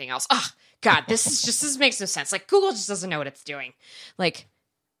with everything else? Oh God, this makes no sense. Like Google just doesn't know what it's doing. Like,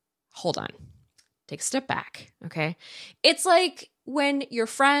 hold on, take a step back. Okay. It's like when your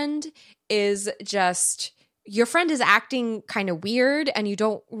friend is acting kind of weird and you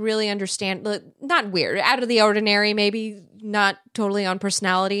don't really understand, not weird, out of the ordinary, maybe not totally on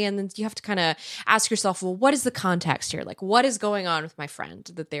personality. And then you have to kind of ask yourself, well, what is the context here? Like, what is going on with my friend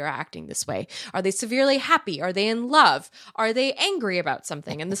that they're acting this way? Are they severely happy? Are they in love? Are they angry about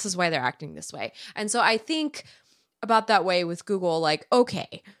something? And this is why they're acting this way. And so I think about that way with Google, like,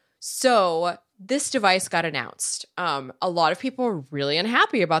 okay, so this device got announced. A lot of people are really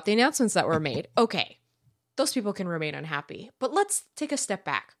unhappy about the announcements that were made. Okay. Those people can remain unhappy. But let's take a step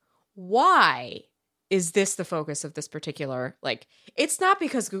back. Why is this the focus of this particular, like, it's not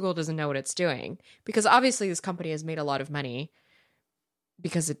because Google doesn't know what it's doing, because obviously this company has made a lot of money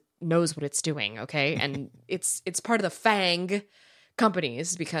because it knows what it's doing, okay? And it's part of the FANG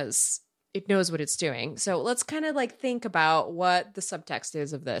companies because it knows what it's doing. So let's kind of like think about what the subtext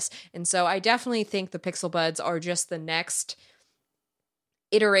is of this. And so I definitely think the Pixel Buds are just the next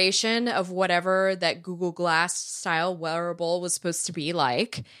iteration of whatever that Google Glass style wearable was supposed to be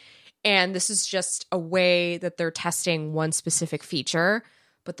like. And this is just a way that they're testing one specific feature.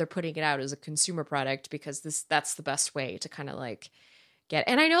 but they're putting it out as a consumer product because that's the best way to kind of like get.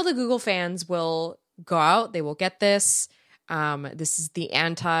 And I know the Google fans will go out, they will get this. This is the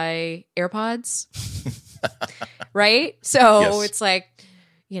anti AirPods, right? So It's like,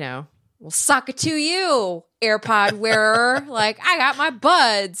 well, suck it to you, AirPod wearer. Like, I got my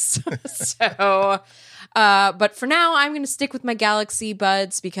buds. So, but for now, I'm going to stick with my Galaxy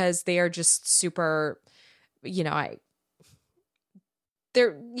buds because they are just super, you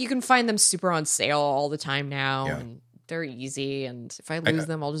can find them super on sale all the time now. Yeah. And they're easy. And if I lose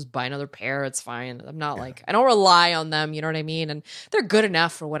them, I'll just buy another pair. It's fine. I'm not like, I don't rely on them. You know what I mean? And they're good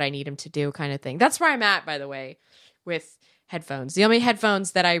enough for what I need them to do kind of thing. That's where I'm at, by the way, with headphones. The only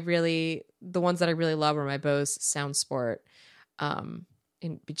headphones that the ones that I really love are my Bose Sound Sport.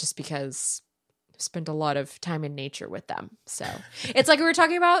 Just because I spent a lot of time in nature with them. So it's like we were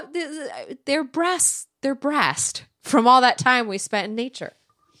talking about their breast from all that time we spent in nature.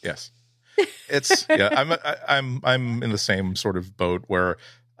 Yes. It's I'm in the same sort of boat where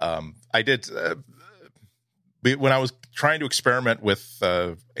I did when I was trying to experiment with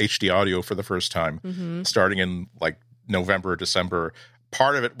HD audio for the first time, starting in like November or December.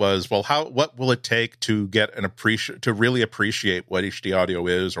 Part of it was, well, what will it take to get to really appreciate what HD audio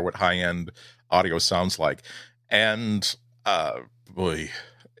is or what high end audio sounds like, and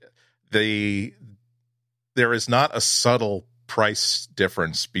there is not a subtle price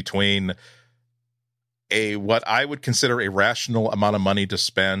difference between what I would consider a rational amount of money to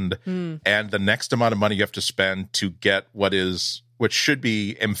spend and the next amount of money you have to spend to get what should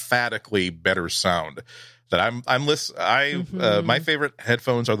be emphatically better sound. That my favorite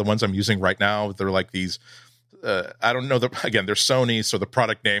headphones are the ones I'm using right now. They're like these, I don't know, again, they're Sony, so the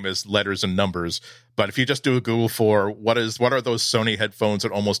product name is letters and numbers. But if you just do a Google for what are those Sony headphones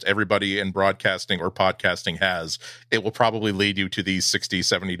that almost everybody in broadcasting or podcasting has, it will probably lead you to these $60,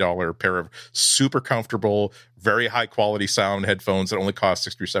 $70 pair of super comfortable, very high quality sound headphones that only cost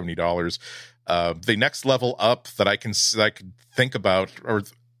 $60 or $70. The next level up that I can think about, or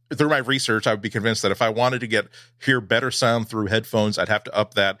through my research, I would be convinced that if I wanted to hear better sound through headphones, I'd have to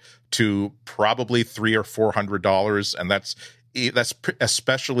up that to probably $300 or $400, and that's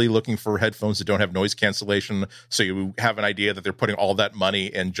especially looking for headphones that don't have noise cancellation, so you have an idea that they're putting all that money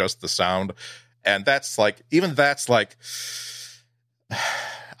in just the sound. And that's like,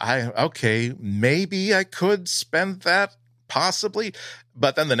 maybe I could spend that, possibly.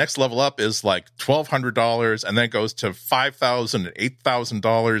 But then the next level up is like $1,200, and then it goes to $5,000 and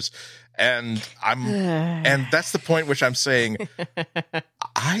 $8,000, and and that's the point which I'm saying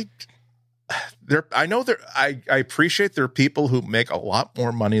I appreciate there are people who make a lot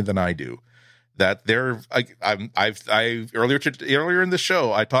more money than I do. That earlier in the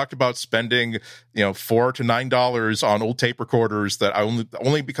show I talked about spending $4 to $9 on old tape recorders that I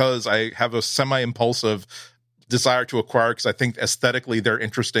only because I have a semi-impulsive desire to acquire because I think aesthetically they're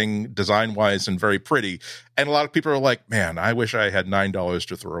interesting design wise and very pretty. And a lot of people are like, man, I wish I had $9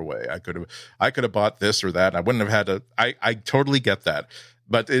 to throw away. I could have bought this or that. And I wouldn't have had to. I totally get that.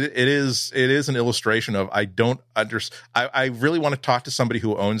 But it is an illustration of I don't understand. I really want to talk to somebody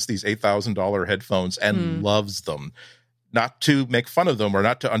who owns these $8,000 headphones and loves them, not to make fun of them or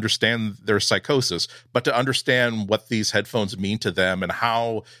not to understand their psychosis, but to understand what these headphones mean to them and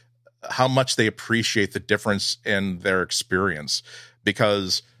how much they appreciate the difference in their experience,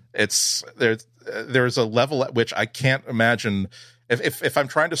 because there's a level at which I can't imagine if I'm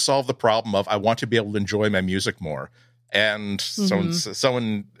trying to solve the problem of I want to be able to enjoy my music more. And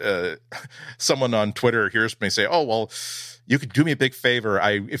someone on Twitter hears me say, "Oh, well, you could do me a big favor.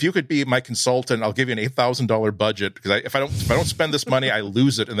 If you could be my consultant, I'll give you an $8,000 budget because if I don't spend this money, I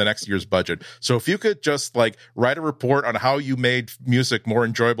lose it in the next year's budget. So if you could just like write a report on how you made music more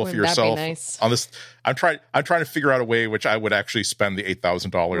enjoyable for yourself on this, I'm trying to figure out a way which I would actually spend the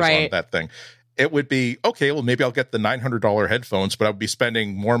 $8,000 on that thing." It would be, okay, well, maybe I'll get the $900 headphones, but I would be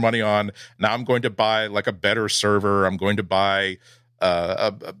spending more money on, now I'm going to buy like a better server. I'm going to buy,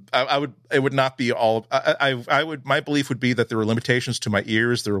 it would not be all, my belief would be that there are limitations to my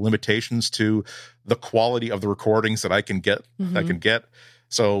ears. There are limitations to the quality of the recordings that I can get,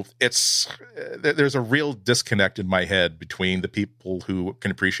 So there's a real disconnect in my head between the people who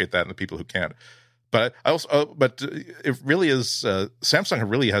can appreciate that and the people who can't. But it really is.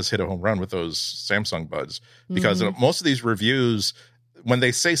 Samsung really has hit a home run with those Samsung buds, because most of these reviews, when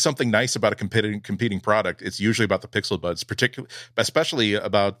they say something nice about a competing product, it's usually about the Pixel Buds, especially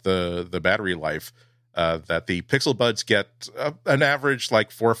about the battery life. That the Pixel Buds get an average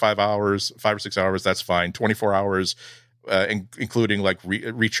like 4 or 5 hours, 5 or 6 hours. That's fine. 24 hours, including like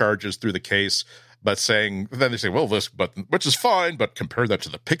recharges through the case. but then they say, well, which is fine, but compare that to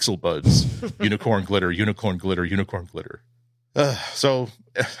the Pixel Buds, unicorn glitter, unicorn glitter, unicorn glitter. So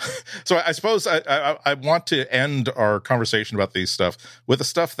I suppose I want to end our conversation about these stuff with the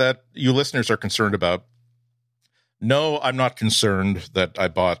stuff that you listeners are concerned about. No, I'm not concerned that I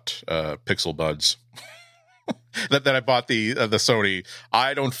bought Pixel Buds. that I bought the Sony.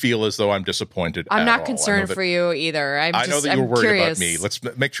 I don't feel as though I'm disappointed. I'm not concerned for you either. I know that you're worried about me. Let's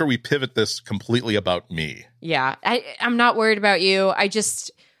make sure we pivot this completely about me. Yeah, I'm not worried about you.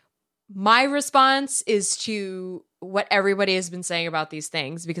 My response is to what everybody has been saying about these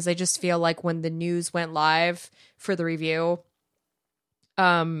things, because I just feel like when the news went live for the review,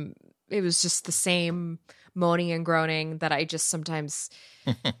 it was just the same moaning and groaning that I just sometimes,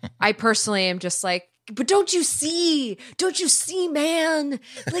 I personally am just like, but don't you see, man?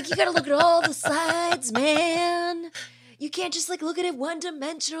 Like, you got to look at all the sides, man. You can't just like look at it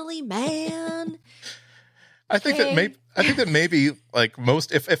one-dimensionally, man. I think that maybe like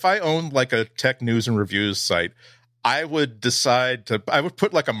most, if I owned like a tech news and reviews site, I would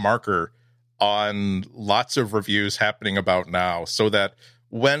put like a marker on lots of reviews happening about now, so that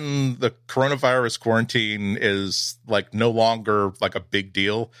when the coronavirus quarantine is like no longer like a big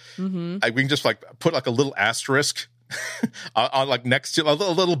deal, we can just like put like a little asterisk on like next to a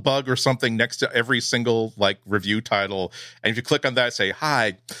little bug or something next to every single like review title. And if you click on that, say,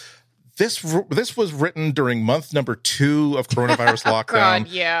 hi, this was written during month number 2 of coronavirus lockdown. God,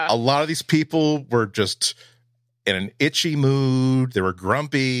 yeah. A lot of these people were just in an itchy mood. They were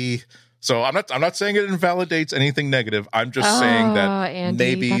grumpy. So I'm not saying it invalidates anything negative. I'm just saying that Andy,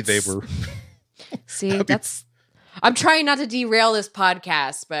 maybe they were. See, I'm trying not to derail this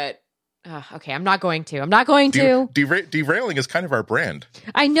podcast, but okay, I'm not going to. Derailing is kind of our brand.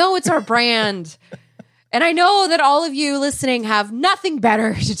 I know it's our brand. And I know that all of you listening have nothing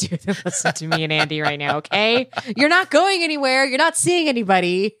better to do than listen to me and Andy right now, okay? You're not going anywhere. You're not seeing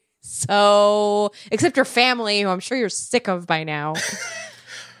anybody. So, except your family, who I'm sure you're sick of by now.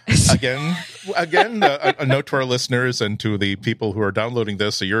 Again, a note to our listeners and to the people who are downloading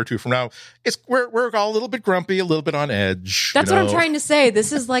this a year or two from now, we're all a little bit grumpy, a little bit on edge. That's what I'm trying to say.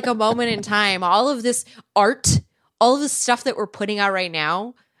 This is like a moment in time. All of this art, all of this stuff that we're putting out right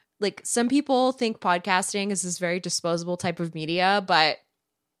now, like some people think podcasting is this very disposable type of media, but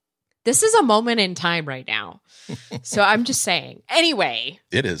this is a moment in time right now. So I'm just saying. Anyway.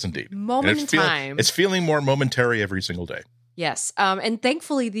 It is indeed. Moment in time. It's feeling more momentary every single day. Yes. And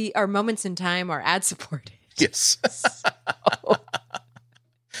thankfully our moments in time are ad supported. Yes.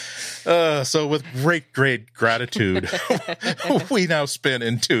 So with great gratitude, we now spin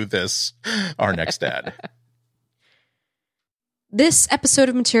into our next ad. This episode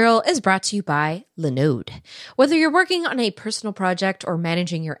of Material is brought to you by Linode. Whether you're working on a personal project or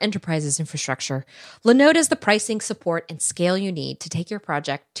managing your enterprise's infrastructure, Linode has the pricing, support, and scale you need to take your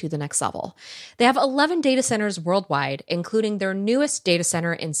project to the next level. They have 11 data centers worldwide, including their newest data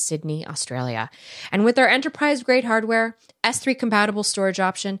center in Sydney, Australia. And with their enterprise-grade hardware, S3-compatible storage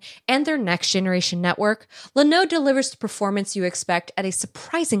option, and their next-generation network, Linode delivers the performance you expect at a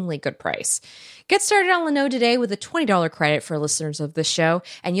surprisingly good price. Get started on Linode today with a $20 credit for listeners of this show,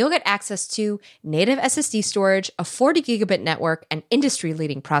 and you'll get access to native SSD storage, a 40-gigabit network, and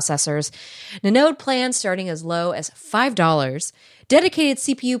industry-leading processors. Linode plans starting as low as $5, dedicated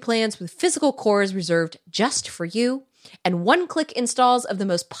CPU plans with physical cores reserved just for you, and one-click installs of the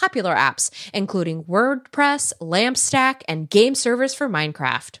most popular apps, including WordPress, LampStack, and game servers for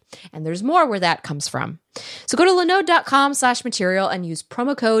Minecraft. And there's more where that comes from. So go to linode.com/material and use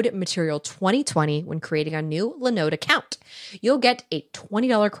promo code material2020 when creating a new Linode account. You'll get a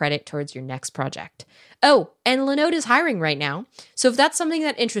 $20 credit towards your next project. Oh, and Linode is hiring right now. So if that's something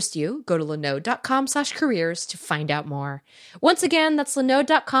that interests you, go to linode.com/careers to find out more. Once again, that's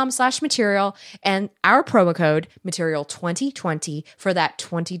linode.com/material and our promo code material2020 for that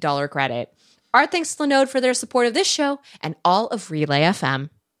 $20 credit. Our thanks to Linode for their support of this show and all of Relay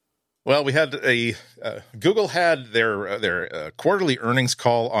FM. Well, we had Google had their quarterly earnings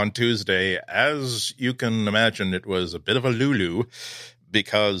call on Tuesday. As you can imagine, it was a bit of a lulu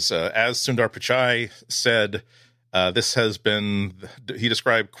because, as Sundar Pichai said, this has been, he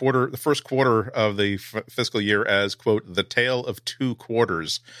described the first quarter of the fiscal year as, quote, the tale of two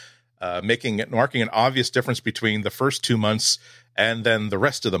quarters, marking an obvious difference between the first 2 months and then the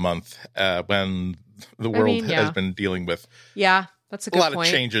rest of the month when the world has been dealing with. Yeah. That's a lot of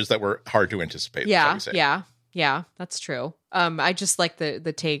changes that were hard to anticipate. Yeah, that's true. I just like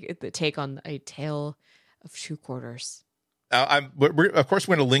the take on a tale of two quarters. We're of course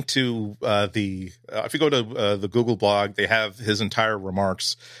going to link to if you go to the Google blog, they have his entire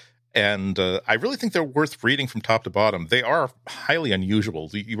remarks, And I really think they're worth reading from top to bottom. They are highly unusual.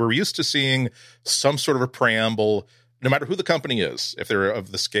 We're used to seeing some sort of a preamble, no matter who the company is, if they're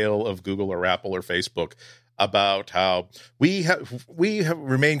of the scale of Google or Apple or Facebook, about how we have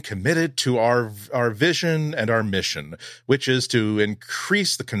remained committed to our vision and our mission, which is to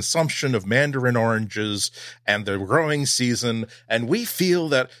increase the consumption of mandarin oranges and the growing season. And we feel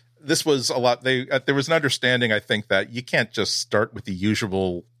that this was a lot. There was an understanding, I think, that you can't just start with the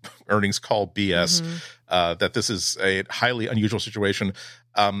usual earnings call BS. That this is a highly unusual situation.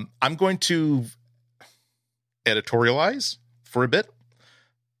 I'm going to editorialize for a bit.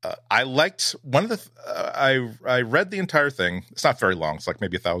 I liked one of the. I read the entire thing. It's not very long. It's like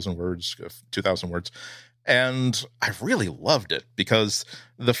maybe 1,000 words, 2,000 words, and I really loved it because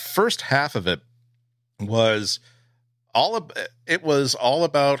the first half of it was all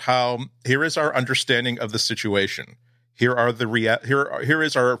about how here is our understanding of the situation. Here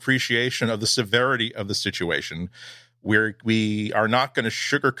is our appreciation of the severity of the situation. We are not going to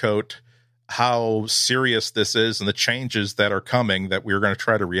sugarcoat how serious this is and the changes that are coming that we're going to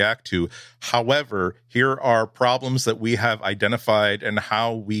try to react to. However, here are problems that we have identified and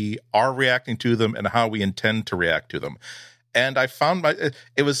how we are reacting to them and how we intend to react to them. And I found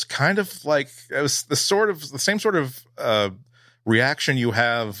it was kind of like it was the same sort of reaction you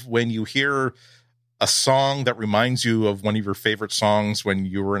have when you hear a song that reminds you of one of your favorite songs when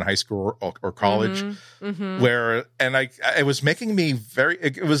you were in high school or college, it was making me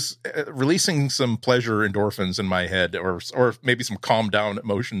it was releasing some pleasure endorphins in my head or maybe some calm down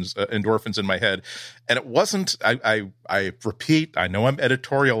emotions, endorphins in my head. And it wasn't, I repeat, I know I'm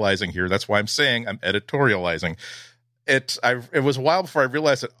editorializing here. That's why I'm saying I'm editorializing. It was a while before I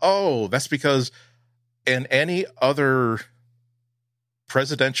realized that, that's because in any other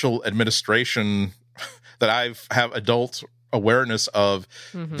presidential administration that I have adult awareness of,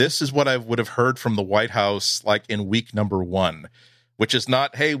 this is what I would have heard from the White House like in week number 1, which is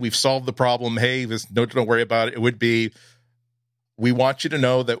not, hey, we've solved the problem. Hey, don't worry about it. It would be, we want you to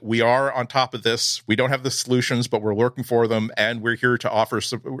know that we are on top of this. We don't have the solutions, but we're working for them. And we're here to offer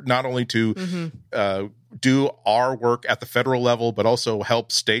not only to do our work at the federal level, but also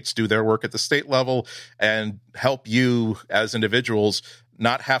help states do their work at the state level and help you as individuals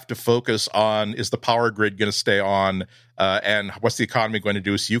not have to focus on, is the power grid going to stay on and what's the economy going to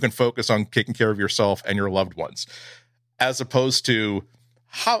do, so you can focus on taking care of yourself and your loved ones, as opposed to,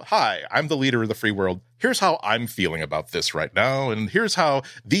 hi, I'm the leader of the free world. Here's how I'm feeling about this right now, and here's how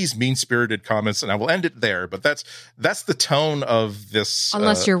these mean-spirited comments, and I will end it there. But that's the tone of this.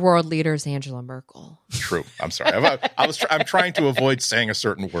 Unless your world leader is Angela Merkel. True. I'm sorry. I'm trying to avoid saying a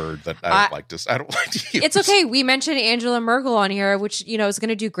certain word that I don't like to use. It's okay. We mentioned Angela Merkel on here, which is going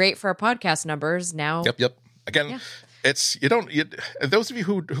to do great for our podcast numbers now. Yep. Again. Yeah. It's those of you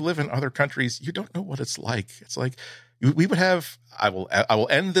who live in other countries, you don't know what it's like. It's like we would have. I will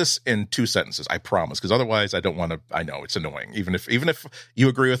end this in 2 sentences. I promise, because otherwise I don't want to. I know it's annoying. Even if you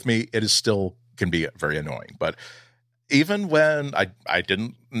agree with me, it is still can be very annoying. But even when I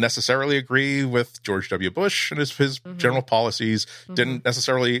didn't necessarily agree with George W. Bush and his general policies, didn't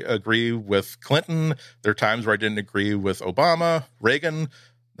necessarily agree with Clinton. There are times where I didn't agree with Obama, Reagan.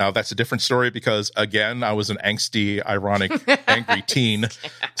 Now, that's a different story because, again, I was an angsty, ironic, angry teen,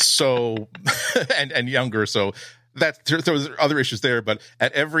 so and younger. So there was other issues there. But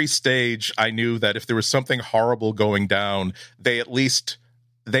at every stage, I knew that if there was something horrible going down, they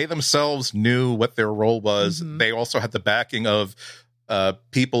themselves knew what their role was. They also had the backing of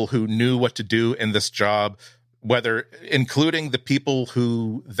people who knew what to do in this job, whether including the people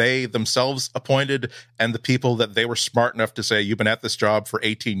who they themselves appointed and the people that they were smart enough to say, you've been at this job for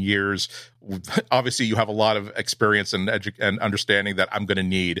 18 years. Obviously, you have a lot of experience and understanding that I'm going to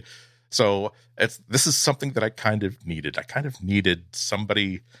need. So this is something that I kind of needed. I kind of needed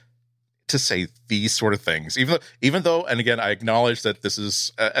somebody to say these sort of things, even though, and again, I acknowledge that this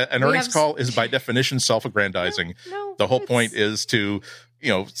is an earnings call is by definition self-aggrandizing. No, the whole point is to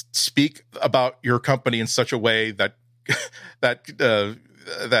speak about your company in such a way that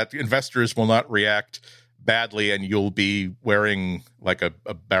that investors will not react badly, and you'll be wearing like a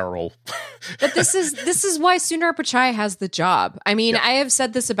barrel. But this is why Sundar Pichai has the job. I mean, I have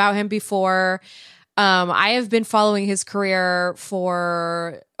said this about him before. I have been following his career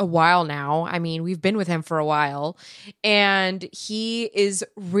for a while now. I mean, we've been with him for a while, and he is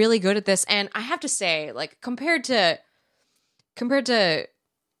really good at this. And I have to say, like, compared to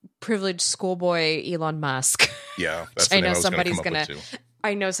privileged schoolboy Elon Musk. Yeah, that's the name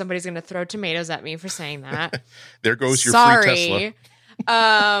I know somebody's gonna throw tomatoes at me for saying that. There goes your free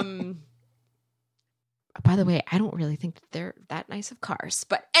Tesla. By the way, I don't really think that they're that nice of cars.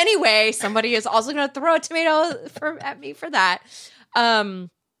 But anyway, somebody is also going to throw a tomato at me for that.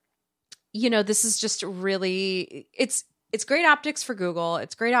 This is just really, it's great optics for Google.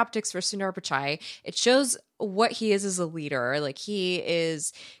 It's great optics for Sundar Pichai. It shows what he is as a leader. Like, he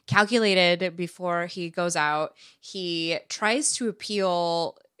is calculated before he goes out. He tries to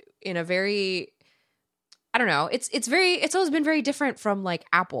appeal in a very, I don't know. It's always been very different from like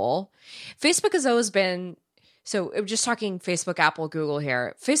Apple. Facebook has always been, so I'm just talking Facebook, Apple, Google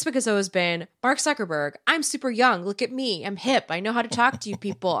here. Facebook has always been Mark Zuckerberg. I'm super young. Look at me. I'm hip. I know how to talk to you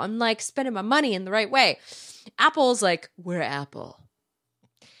people. I'm like spending my money in the right way. Apple's like, we're Apple.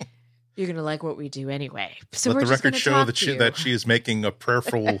 You're going to like what we do anyway. So let the record show that she is making a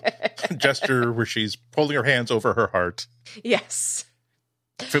prayerful gesture where she's holding her hands over her heart. Yes.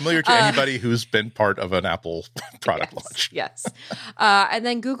 Familiar to anybody who's been part of an Apple product launch. Yes. And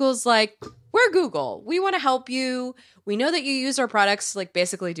then Google's like, we're Google. We want to help you. We know that you use our products to like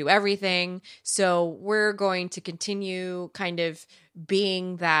basically do everything. So we're going to continue kind of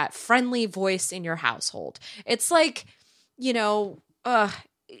being that friendly voice in your household. It's like,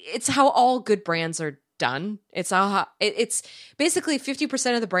 it's how all good brands are done. It's basically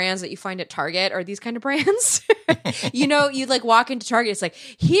 50% of the brands that you find at Target are these kind of brands. You like walk into Target, it's like,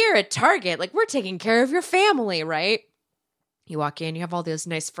 here at Target, like, we're taking care of your family, right? You walk in, you have all those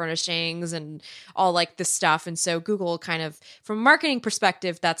nice furnishings and all like this stuff. And so Google kind of, from a marketing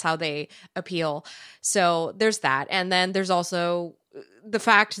perspective, that's how they appeal. So there's that. And then there's also the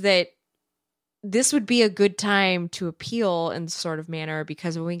fact that this would be a good time to appeal in this sort of manner,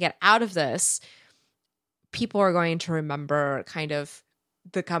 because when we get out of this, people are going to remember kind of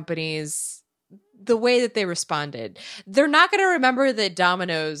the companies, the way that they responded. They're not going to remember that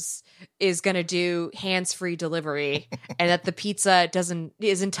Domino's is going to do hands-free delivery and that the pizza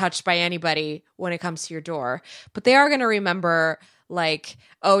isn't touched by anybody when it comes to your door. But they are going to remember, like,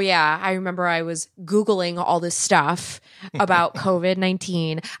 oh yeah, I remember I was Googling all this stuff about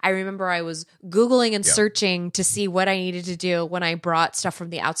COVID-19. I remember I was Googling and searching to see what I needed to do when I brought stuff from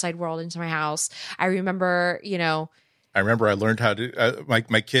the outside world into my house. I remember, I learned how to,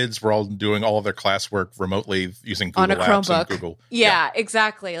 my kids were all doing all of their classwork remotely using Google on a Apps Chromebook. And Google. Yeah,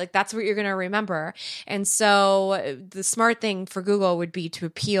 exactly. Like, that's what you're going to remember. And so the smart thing for Google would be to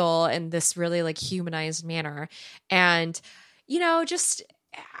appeal in this really like humanized manner. And,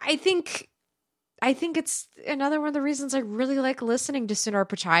 I think it's another one of the reasons I really like listening to Sundar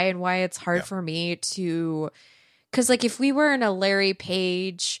Pichai, and why it's hard for me to, because like if we were in a Larry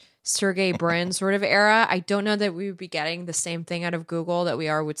Page, Sergey Brin sort of era, I don't know that we would be getting the same thing out of Google that we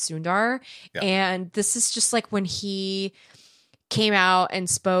are with Sundar. Yeah. And this is just like when he came out and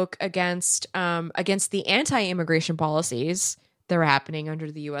spoke against the anti-immigration policies that were happening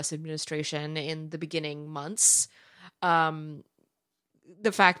under the U.S. administration in the beginning months.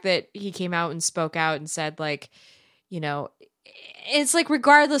 The fact that he came out and spoke out and said, like, it's like,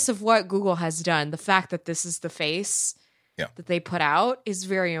 regardless of what Google has done, the fact that this is the face that they put out is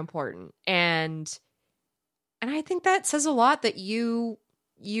very important. And I think that says a lot, that you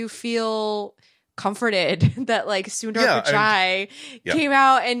feel comforted that like Sundar Pichai came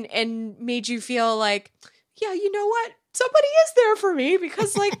out and made you feel like, yeah, you know what? Somebody is there for me,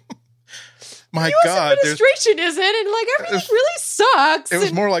 because like my US God, administration isn't, and like everything really sucks. It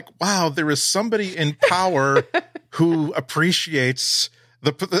was more like, wow, there is somebody in power who appreciates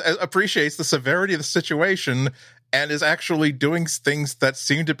the severity of the situation and is actually doing things that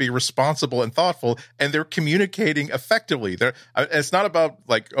seem to be responsible and thoughtful, and they're communicating effectively. It's not about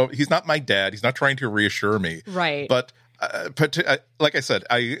like, oh, he's not my dad. He's not trying to reassure me. Right. But like I said,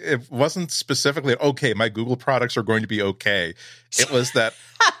 it wasn't specifically, okay, my Google products are going to be okay. It was that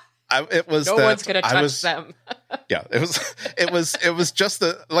one's going to touch them. Yeah, it was just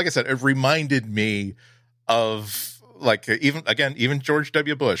like I said, it reminded me of like, even George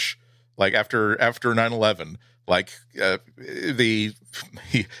W. Bush, like after 9/11, like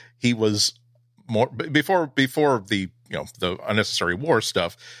he was more before the the unnecessary war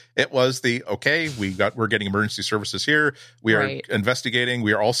stuff. It was we're getting emergency services here. We are investigating.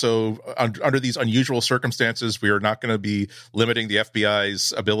 We are also under these unusual circumstances. We are not going to be limiting the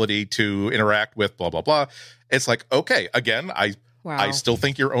FBI's ability to interact with blah, blah, blah. It's like, okay, again, I still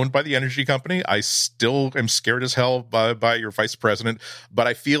think you're owned by the energy company. I still am scared as hell by your vice president, but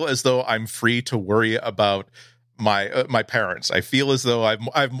I feel as though I'm free to worry about my parents. I feel as though I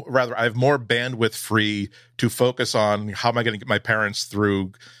have more bandwidth free to focus on how am I going to get my parents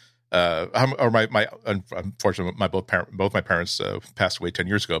through unfortunately, both my parents passed away 10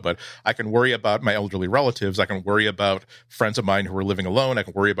 years ago, but I can worry about my elderly relatives. I can worry about friends of mine who are living alone. I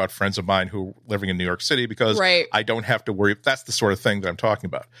can worry about friends of mine who are living in New York City because I don't have to worry. That's the sort of thing that I'm talking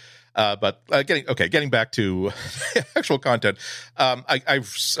about. But getting back to actual content, I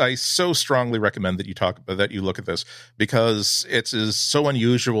so strongly recommend that you look at this because it is so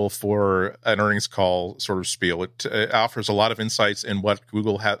unusual for an earnings call sort of spiel. It offers a lot of insights in what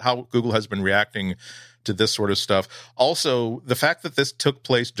how Google has been reacting to this sort of stuff. Also, the fact that this took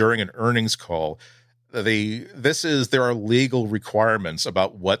place during an earnings call. There are legal requirements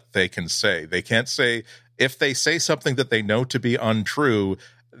about what they can say. They can't say if they say something that they know to be untrue.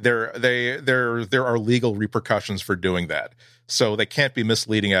 There are legal repercussions for doing that. So they can't be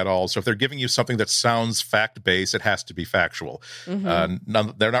misleading at all. So if they're giving you something that sounds fact-based, it has to be factual.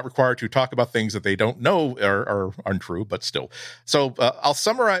 Mm-hmm. They're not required to talk about things that they don't know are untrue, but still. So I'll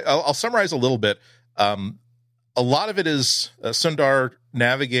summarize a little bit. A lot of it is Sundar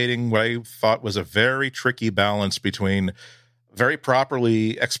navigating what I thought was a very tricky balance between very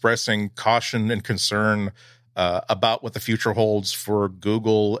properly expressing caution and concern about what the future holds for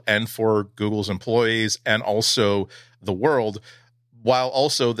Google and for Google's employees and also the world. While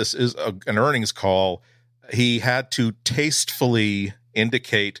also this is an earnings call, he had to tastefully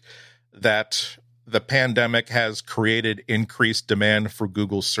indicate that the pandemic has created increased demand for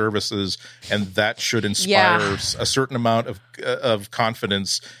Google services, and that should inspire a certain amount of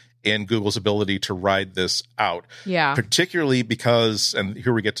confidence in Google's ability to ride this out. Yeah. Particularly because, and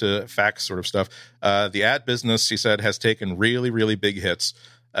here we get to facts sort of stuff, the ad business, he said, has taken really, really big hits,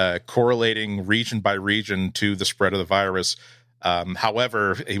 correlating region by region to the spread of the virus.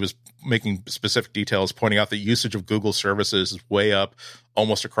 However, he was making specific details, pointing out that usage of Google services is way up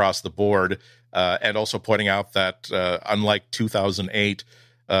almost across the board, and also pointing out that unlike 2008,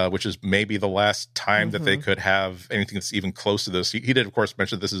 which is maybe the last time that they could have anything that's even close to this. He did, of course,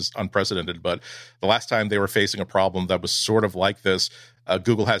 mention this is unprecedented, but the last time they were facing a problem that was sort of like this,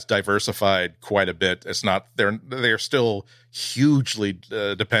 Google has diversified quite a bit. It's not they're still hugely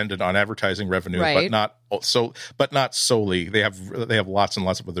dependent on advertising revenue, but not solely. They have lots and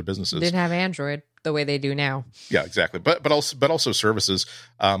lots of other businesses. They didn't have Android the way they do now. Yeah, exactly. But also services.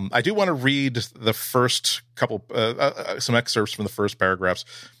 I do want to read the first couple some excerpts from the first paragraphs.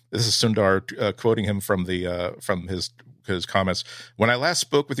 This is Sundar quoting him from his comments. When I last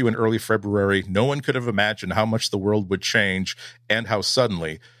spoke with you in early February, no one could have imagined how much the world would change and how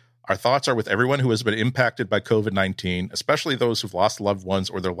suddenly. Our thoughts are with everyone who has been impacted by COVID-19, especially those who've lost loved ones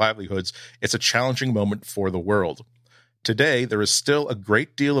or their livelihoods. It's a challenging moment for the world. Today, there is still a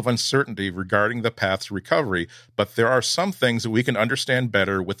great deal of uncertainty regarding the path to recovery, but there are some things that we can understand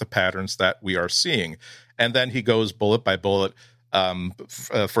better with the patterns that we are seeing. And then he goes bullet by bullet.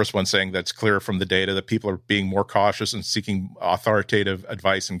 First one saying that's clear from the data that people are being more cautious and seeking authoritative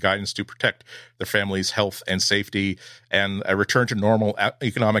advice and guidance to protect their family's health and safety. And a return to normal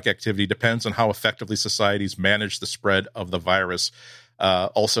economic activity depends on how effectively societies manage the spread of the virus.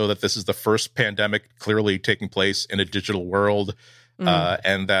 Also, that this is the first pandemic clearly taking place in a digital world.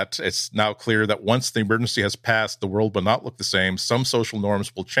 And that it's now clear that once the emergency has passed, the world will not look the same. Some social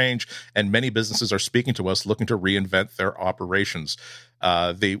norms will change, and many businesses are speaking to us looking to reinvent their operations.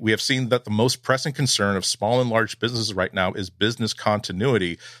 We have seen that the most pressing concern of small and large businesses right now is business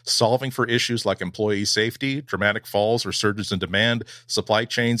continuity, solving for issues like employee safety, dramatic falls or surges in demand, supply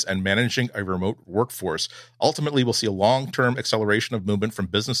chains, and managing a remote workforce. Ultimately, we'll see a long-term acceleration of movement from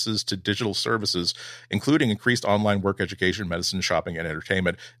businesses to digital services, including increased online work, education, medicine, shopping, and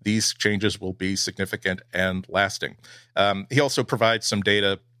entertainment. These changes will be significant and lasting. He also provides some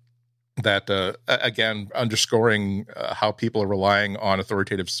data that, again, underscoring how people are relying on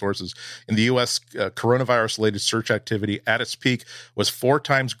authoritative sources. In the U.S., coronavirus-related search activity at its peak was 4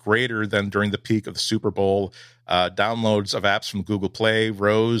 times greater than during the peak of the Super Bowl. Downloads of apps from Google Play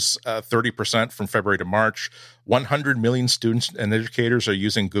rose 30% from February to March. 100 million students and educators are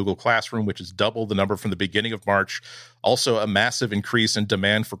using Google Classroom, which is double the number from the beginning of March. Also, a massive increase in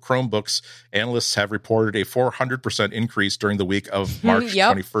demand for Chromebooks. Analysts have reported a 400% increase during the week of March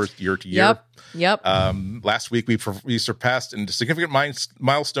 21st, year to year. Yep. Last week, we surpassed a significant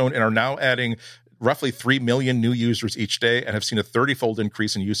milestone and are now adding roughly 3 million new users each day and have seen a 30-fold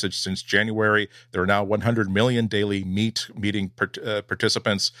increase in usage since January. There are now 100 million daily meeting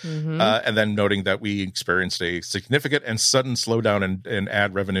participants. And then noting that we experienced a significant and sudden slowdown in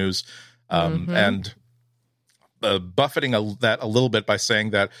ad revenues. And buffeting that a little bit by saying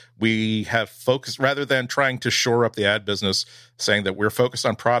that we have focused, rather than trying to shore up the ad business, saying that we're focused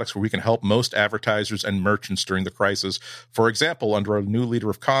on products where we can help most advertisers and merchants during the crisis. For example, under our new leader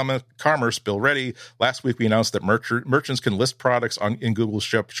of commerce, Bill Reddy, last week we announced that merchants can list products in Google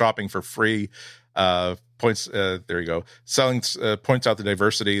Shopping for free. Points out the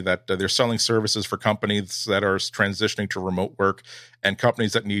diversity that they're selling services for companies that are transitioning to remote work and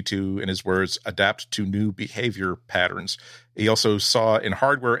companies that need to, in his words, adapt to new behavior patterns. He also saw in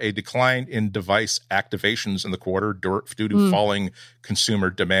hardware a decline in device activations in the quarter due to falling consumer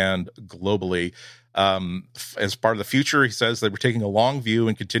demand globally. As part of the future, he says that we're taking a long view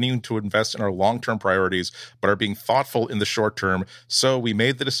and continuing to invest in our long-term priorities, but are being thoughtful in the short term. So we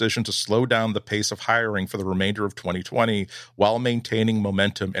made the decision to slow down the pace of hiring for the remainder of 2020 while maintaining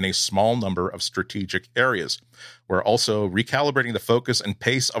momentum in a small number of strategic areas. We're also recalibrating the focus and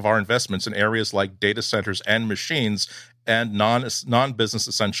pace of our investments in areas like data centers and machines and non-business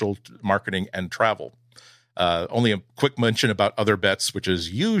essential marketing and travel. Only a quick mention about other bets, which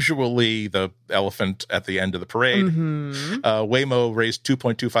is usually the elephant at the end of the parade. Waymo raised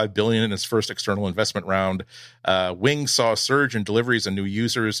 $2.25 billion in its first external investment round. Wing saw a surge in deliveries and new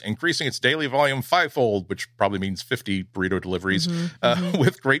users, increasing its daily volume fivefold, which probably means 50 burrito deliveries,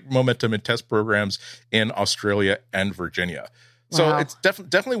 with great momentum in test programs in Australia and Virginia. So it's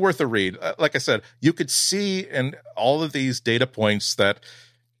definitely worth a read. Like I said, you could see in all of these data points that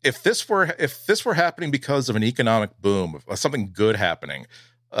if this were happening because of an economic boom, something good happening,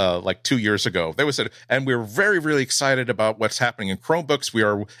 like 2 years ago, they would say, and we're very, really excited about what's happening in Chromebooks. We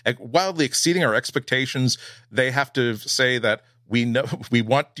are wildly exceeding our expectations. They have to say that we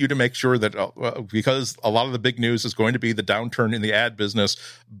want you to make sure that because a lot of the big news is going to be the downturn in the ad business,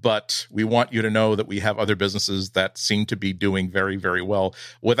 but we want you to know that we have other businesses that seem to be doing very, very well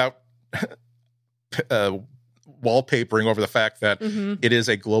without wallpapering over the fact that it is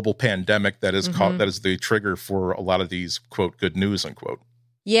a global pandemic that is that is the trigger for a lot of these, quote, good news, unquote.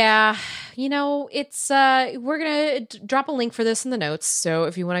 Yeah, it's we're going to drop a link for this in the notes. So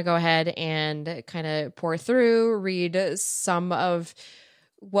if you want to go ahead and kind of pour through, read some of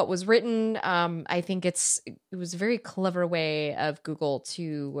what was written, I think it was a very clever way of Google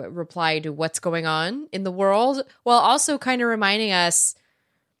to reply to what's going on in the world, while also kind of reminding us,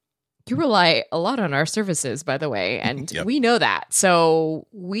 you rely a lot on our services, by the way, and we know that. So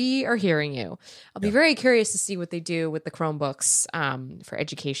we are hearing you. I'll be very curious to see what they do with the Chromebooks for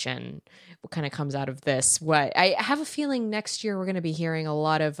education, what kind of comes out of this. What I have a feeling next year we're going to be hearing a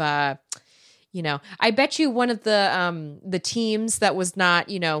lot of, I bet you one of the teams that was not,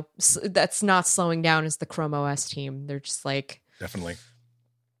 that's not slowing down is the Chrome OS team. They're just like... Definitely.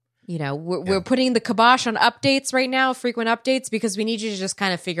 We're putting the kibosh on updates right now, frequent updates, because we need you to just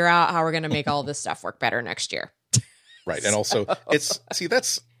kind of figure out how we're going to make all this stuff work better next year. Right. And also that's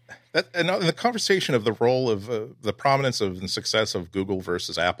and in the conversation of the role of the prominence of and success of Google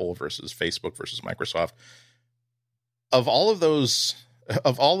versus Apple versus Facebook versus Microsoft, of all of those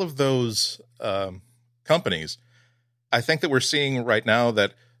companies, I think that we're seeing right now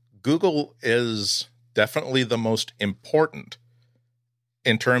that Google is definitely the most important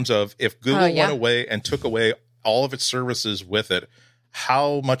in terms of if Google went away and took away all of its services with it,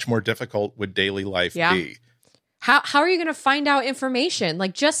 how much more difficult would daily life be? How are you going to find out information?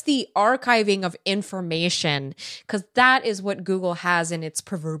 Like just the archiving of information, because that is what Google has in its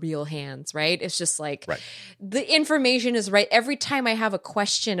proverbial hands, right? It's just like the information is right. Every time I have a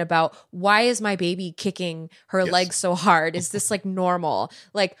question about why is my baby kicking her legs so hard? Is this like normal?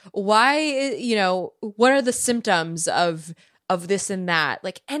 Like why, what are the symptoms of this and that?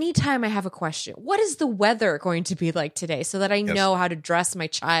 Like anytime I have a question, what is the weather going to be like today so that I know how to dress my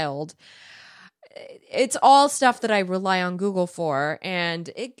child? It's all stuff that I rely on Google for. And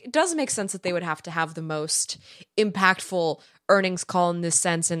it does make sense that they would have to have the most impactful earnings call in this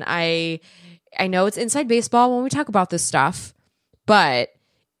sense. And I know it's inside baseball when we talk about this stuff, but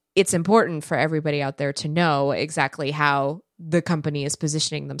it's important for everybody out there to know exactly how the company is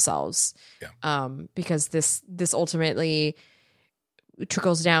positioning themselves. Because this ultimately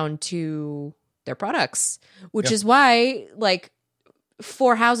trickles down to their products, which is why like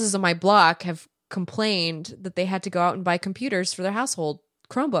 4 houses on my block have complained that they had to go out and buy computers for their household,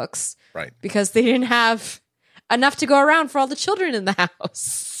 Chromebooks, because they didn't have enough to go around for all the children in the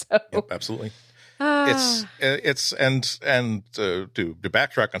house. So. Absolutely. It's to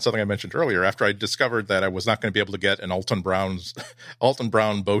backtrack on something I mentioned earlier, after I discovered that I was not going to be able to get an Alton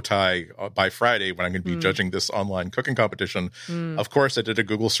Brown bow tie by Friday when I'm going to be judging this online cooking competition, of course I did a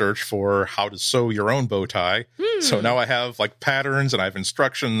Google search for how to sew your own bow tie. So now I have like patterns and I have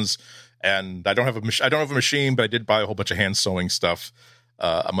instructions, And I don't have a machine, but I did buy a whole bunch of hand sewing stuff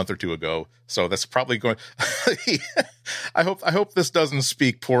a month or two ago. So that's probably going. I hope this doesn't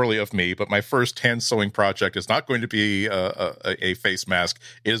speak poorly of me, but my first hand sewing project is not going to be a face mask.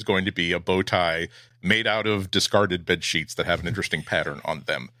 It is going to be a bow tie made out of discarded bed sheets that have an interesting pattern on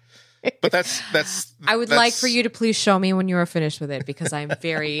them. But that's. I would like for you to please show me when you are finished with it, because I'm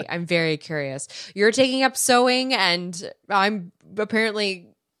very curious. You're taking up sewing, and I'm apparently,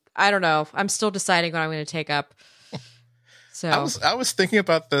 I don't know. I'm still deciding what I'm going to take up. So I was thinking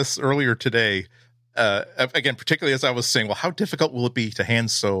about this earlier today. Again, particularly as I was saying, well, how difficult will it be to hand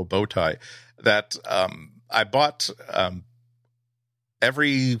sew a bow tie? That I bought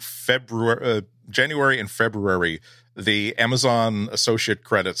every January and February the Amazon associate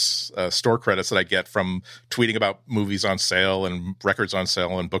credits, store credits that I get from tweeting about movies on sale and records on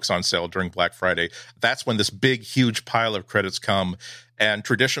sale and books on sale during Black Friday. That's when this big, huge pile of credits come. And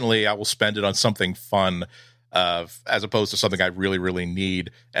traditionally, I will spend it on something fun, as opposed to something I really, really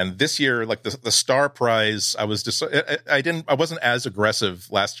need. And this year, like the Star Prize, I wasn't as aggressive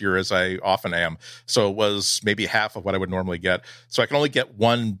last year as I often am. So it was maybe half of what I would normally get. So I can only get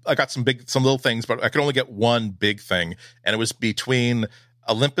one. I got some little things, but I could only get one big thing. And it was between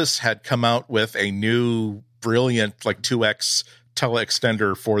Olympus had come out with a new brilliant, like 2X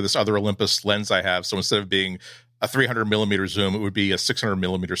teleextender for this other Olympus lens I have. So instead of being a 300 millimeter zoom, it would be a 600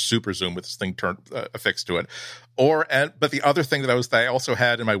 millimeter super zoom with this thing affixed to it. But the other thing that I also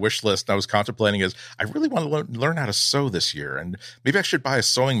had in my wish list and I was contemplating is I really want to learn how to sew this year, and maybe I should buy a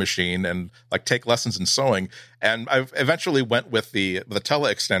sewing machine and like take lessons in sewing. And I eventually went with the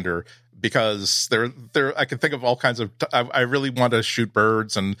teleextender, because I can think of all kinds of. I really want to shoot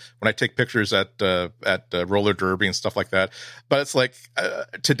birds, and when I take pictures at roller derby and stuff like that. But it's like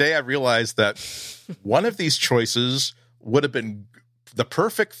today I realized that one of these choices would have been the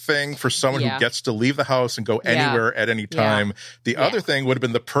perfect thing for someone who gets to leave the house and go anywhere at any time. Yeah. The other thing would have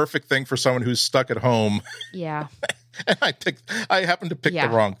been the perfect thing for someone who's stuck at home. Yeah, and I happened to pick the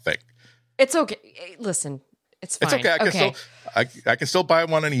wrong thing. It's okay. Listen. It's fine. It's okay. I can still buy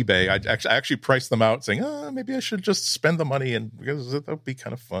one on eBay. I actually priced them out, saying, maybe I should just spend the money, and because that would be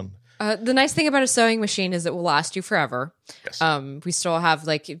kind of fun. The nice thing about a sewing machine is it will last you forever. Yes. We still have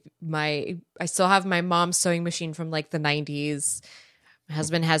I still have my mom's sewing machine from like the 90s. My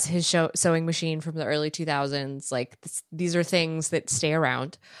husband has his sewing machine from the early 2000s. Like these are things that stay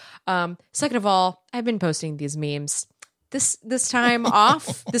around. Second of all, I've been posting these memes. This time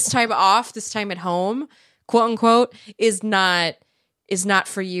off, this time at home, quote unquote, is not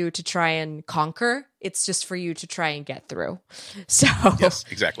for you to try and conquer. It's just for you to try and get through. So yes,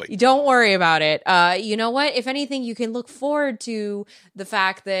 exactly. You don't worry about it. You know what? If anything, you can look forward to the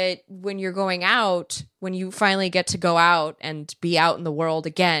fact that when you're going out, when you finally get to go out and be out in the world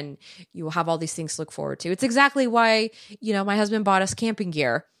again, you will have all these things to look forward to. It's exactly why, my husband bought us camping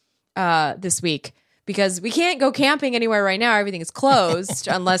gear this week, because we can't go camping anywhere right now. Everything is closed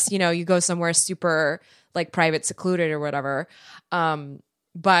unless, you go somewhere super like private, secluded or whatever.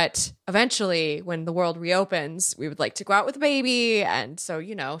 But eventually when the world reopens, we would like to go out with the baby. And so,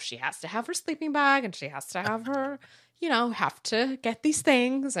 she has to have her sleeping bag, and she has to have her, have to get these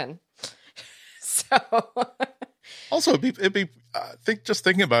things. And so also it'd be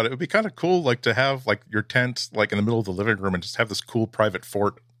thinking about it, it would be kind of cool, like to have like your tent, like in the middle of the living room, and just have this cool private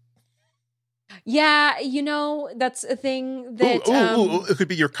fort. Yeah, that's a thing that it could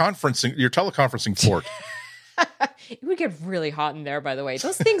be your teleconferencing fort. It would get really hot in there, by the way.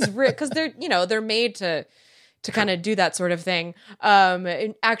 Those things, because they're made to kind of do that sort of thing.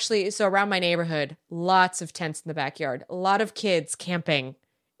 And actually, so around my neighborhood, lots of tents in the backyard. A lot of kids camping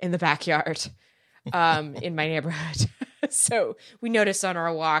in the backyard in my neighborhood. So we noticed on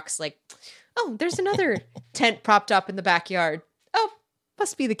our walks, like, oh, there's another tent propped up in the backyard. Oh,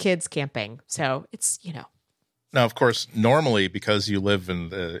 must be the kids camping. So it's Now, of course, normally because you live in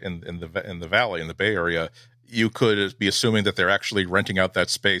the valley, in the Bay Area, you could be assuming that they're actually renting out that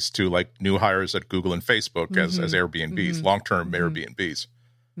space to like new hires at Google and Facebook as Airbnbs, long-term Airbnbs.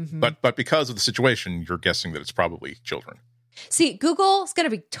 Mm-hmm. But because of the situation, you're guessing that it's probably children. See, Google's going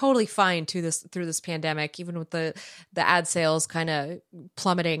to be totally fine through this pandemic, even with the ad sales kind of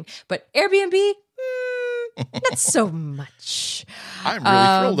plummeting. But Airbnb, not so much. I'm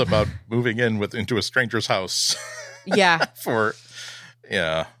really thrilled about moving into a stranger's house. Yeah.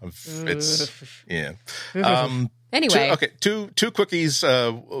 Anyway, two quickies.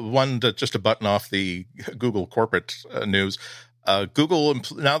 One just to button off the Google corporate news. Google,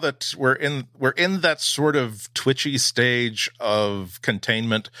 now that we're in that sort of twitchy stage of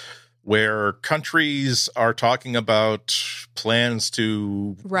containment, where countries are talking about plans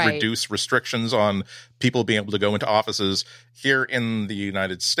to reduce restrictions on people being able to go into offices. Here in the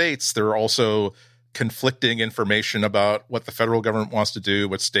United States, there are also conflicting information about what the federal government wants to do,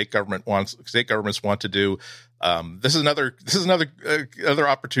 what state governments want to do. This is another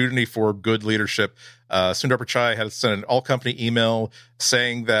opportunity for good leadership. Sundar Pichai had sent an all-company email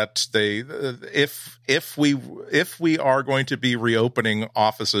saying that if we are going to be reopening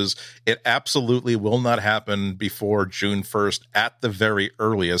offices, it absolutely will not happen before June 1st at the very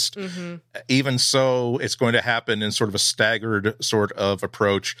earliest. Mm-hmm. Even so, it's going to happen in sort of a staggered sort of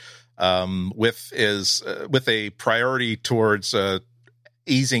approach, with a priority towards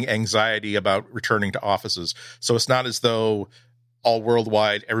easing anxiety about returning to offices. So it's not as though all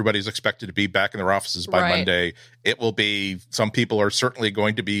worldwide everybody's expected to be back in their offices by Monday. It will be, some people are certainly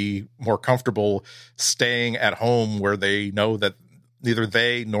going to be more comfortable staying at home where they know that neither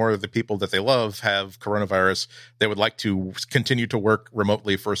they nor the people that they love have coronavirus. They would like to continue to work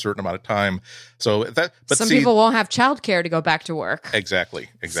remotely for a certain amount of time. So that, but some people won't have childcare to go back to work. Exactly.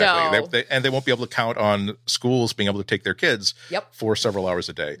 So, they won't be able to count on schools being able to take their kids for several hours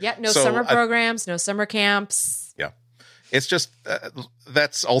a day. Yeah, no summer programs, no summer camps. Yeah. It's just,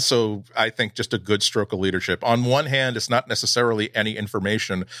 that's also, I think, just a good stroke of leadership. On one hand, it's not necessarily any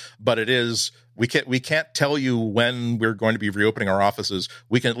information, but it is, we can't tell you when we're going to be reopening our offices.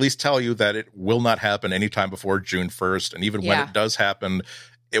 We can at least tell you that it will not happen anytime before June 1st. And even when it does happen,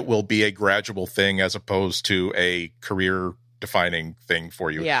 it will be a gradual thing as opposed to a career defining thing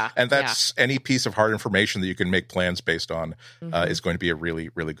for you. Yeah. And that's any piece of hard information that you can make plans based on is going to be a really,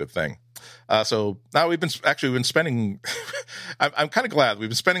 really good thing. So now we've been spending, I'm kind of glad we've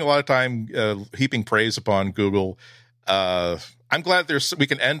been spending a lot of time heaping praise upon Google. I'm glad we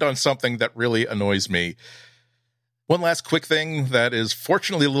can end on something that really annoys me. One last quick thing that is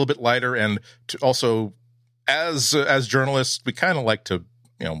fortunately a little bit lighter, and also as journalists, we kind of like to,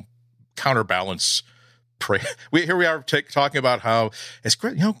 counterbalance. Here we are talking about how it's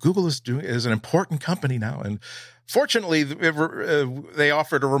great. Google is an important company now, and fortunately, they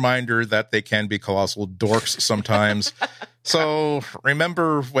offered a reminder that they can be colossal dorks sometimes. So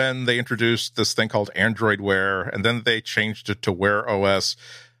remember when they introduced this thing called Android Wear, and then they changed it to Wear OS.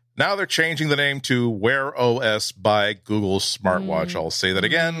 Now they're changing the name to Wear OS by Google Smartwatch. I'll say that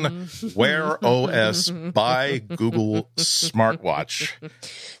again. Wear OS by Google Smartwatch.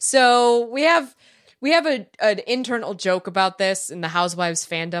 So we have an internal joke about this in the Housewives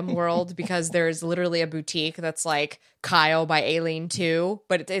fandom world, because there's literally a boutique that's like Kyle by Aileen 2,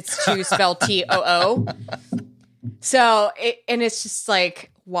 but it's to spell Too. So it's just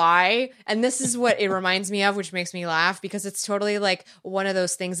like, why? And this is what it reminds me of, which makes me laugh, because it's totally like one of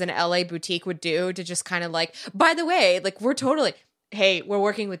those things an LA boutique would do to just kind of like, by the way, like we're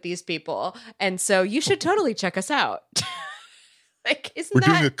working with these people, and so you should totally check us out. Like, we're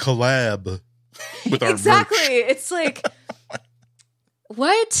doing a collab with our exactly merch. It's like,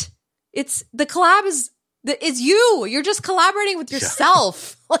 what? It's the collab is you're just collaborating with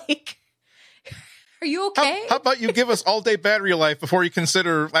yourself. Like, are you okay? How about you give us all day battery life before you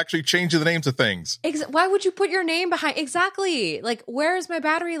consider actually changing the names of things? Why would you put your name behind? Exactly. Like, where is my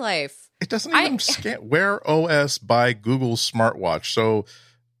battery life? It doesn't even scan. Wear OS by Google Smartwatch. So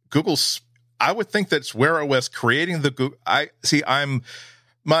I would think that's Wear OS creating the Google. I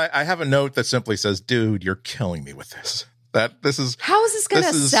have a note that simply says, dude, you're killing me with this. How is this going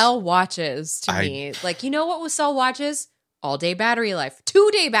to sell watches to me? Like, you know what will sell watches? All day battery life,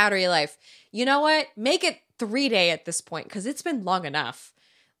 2-day battery life. You know what? Make it 3-day at this point, because it's been long enough.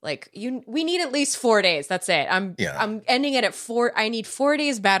 Like, we need at least 4 days. That's it. I'm ending it at 4. I need 4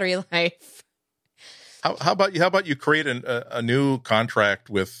 days battery life. How about you create a new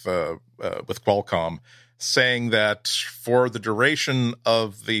contract with Qualcomm, saying that for the duration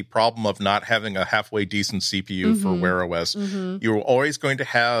of the problem of not having a halfway decent CPU for Wear OS, you're always going to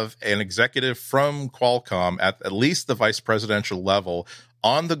have an executive from Qualcomm at least the vice presidential level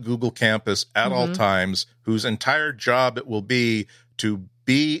on the Google campus at all times, whose entire job it will be to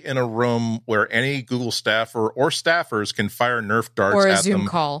be in a room where any Google staffer or staffers can fire Nerf darts at Zoom them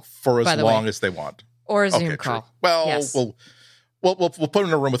call, for as long as they want. Or a Zoom call. True. Well, yes. We'll put them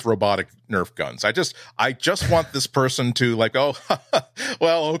in a room with robotic Nerf guns. I just want this person to like, oh,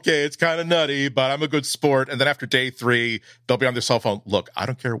 well, okay, it's kind of nutty, but I'm a good sport. And then after day 3, they'll be on their cell phone. Look, I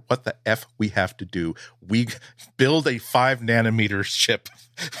don't care what the F we have to do. We build a 5 nanometer chip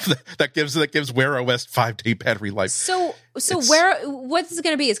that gives Wear OS 5-day battery life. So what's it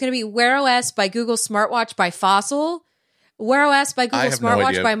going to be? It's going to be Wear OS by Google Smartwatch by Fossil, Wear OS by Google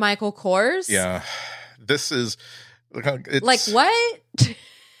Smartwatch by Michael Kors. Yeah, this is. Like what?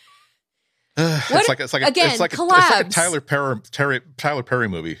 It's like a collabs. Tyler Perry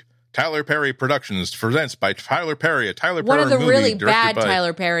movie. Tyler Perry Productions presents by Tyler Perry, a Tyler Perry one of the movie really bad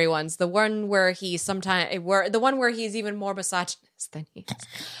Tyler Perry ones. The one where he's even more misogynist than he is.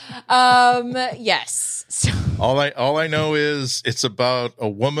 Yes. So. All I know is it's about a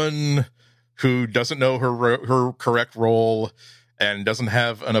woman who doesn't know her correct role and doesn't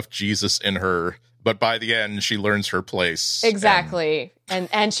have enough Jesus in her. But by the end, she learns her place. Exactly.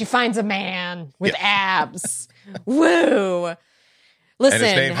 And she finds a man with abs. Woo.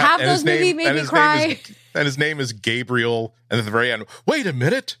 Listen, half those movies made me cry. And his name is Gabriel. And at the very end, wait a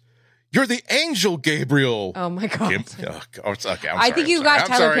minute. You're the angel Gabriel. Oh, my God. Okay, I think you got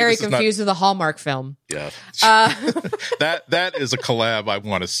Tyler Perry confused with a Hallmark film. Yeah. That is a collab I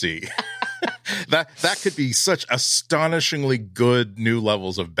want to see. That could be such astonishingly good new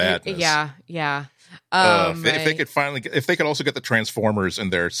levels of badness. Yeah. If they could also get the Transformers in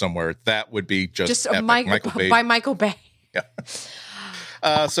there somewhere, that would be just epic. Michael Bay. Yeah.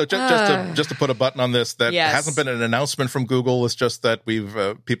 So just to put a button on this, that hasn't been an announcement from Google. It's just that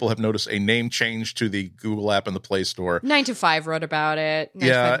people have noticed a name change to the Google app in the Play Store. 9to5 wrote about it.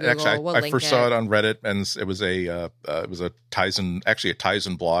 Actually, I first saw it on Reddit, and it was a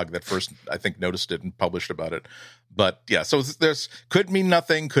Tizen blog that first I think noticed it and published about it. But yeah, so this could mean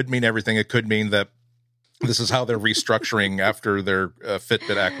nothing, could mean everything. It could mean that this is how they're restructuring after their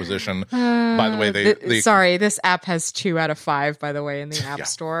Fitbit acquisition. By the way, sorry, this app has 2 out of 5, by the way, in the App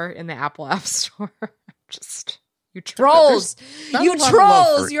Store, in the Apple App Store. Just, you trolls. You're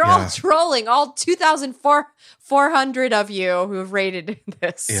all trolling. All 2,400 of you who have rated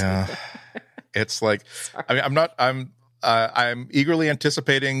this. Yeah. It's like, I'm eagerly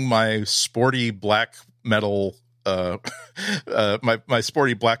anticipating my sporty black metal my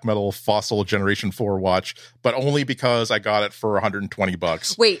sporty black metal Fossil Generation 4 watch, but only because I got it for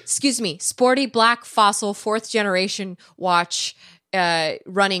 $120. Wait, excuse me. Sporty black Fossil 4th generation watch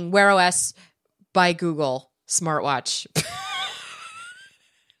running Wear OS by Google smartwatch.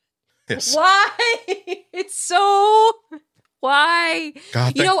 Yes. Why? It's so... Why?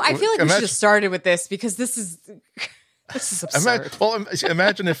 God, I feel like we should have started with this because this is... This is absurd.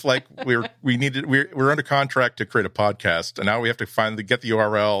 Imagine if we're under contract to create a podcast, and now we have to get the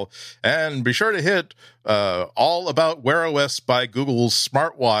URL and be sure to hit all about Wear OS by Google's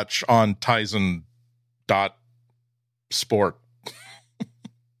smartwatch on Tizen.sport.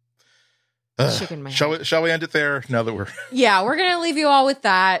 Shall we end it there? Now that we're gonna leave you all with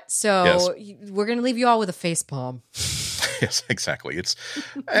that. So we're gonna leave you all with a facepalm. Yes, exactly. It's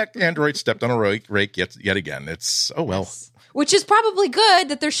Android stepped on a rake yet again. It's yes. Which is probably good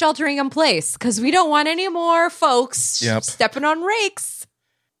that they're sheltering in place because we don't want any more folks stepping on rakes.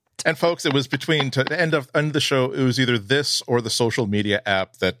 And folks, it was between to the end of the show. It was either this or the social media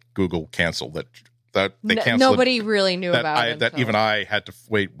app that Google canceled. That they canceled. Nobody really knew about it. That even I had to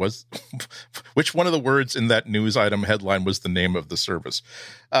wait. Was which one of the words in that news item headline was the name of the service?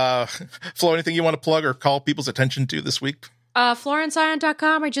 Flo, anything you want to plug or call people's attention to this week?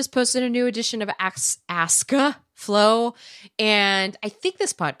 FlorenceIon.com. I just posted a new edition of Ask Flo, and I think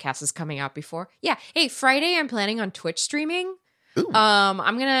this podcast is coming out before. Yeah. Hey, Friday I'm planning on Twitch streaming. Ooh.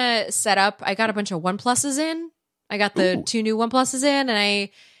 I'm gonna set up. I got a bunch of OnePluses in. I got the 2 new OnePluses in, and I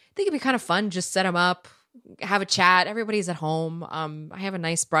think it'd be kind of fun. Just set them up, have a chat. Everybody's at home. I have a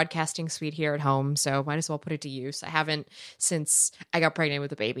nice broadcasting suite here at home, so might as well put it to use. I haven't since I got pregnant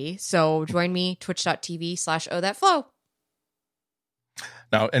with a baby. So join me, twitch.tv/OhThatFlo.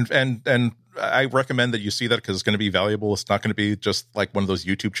 Now, and I recommend that you see that because it's going to be valuable. It's not going to be just like one of those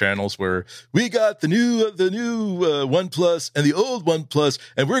YouTube channels where we got the new OnePlus and the old OnePlus,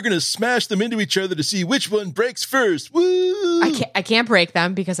 and we're going to smash them into each other to see which one breaks first. Woo! I can't break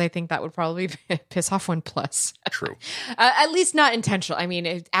them because I think that would probably piss off OnePlus. True. At least not intentional. I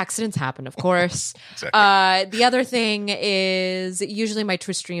mean, accidents happen, of course. Exactly. The other thing is usually my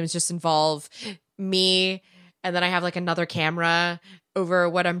Twitch streams just involve me, and then I have like another camera over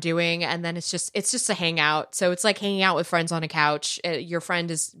what I'm doing, and then it's just a hangout. So it's like hanging out with friends on a couch. Your friend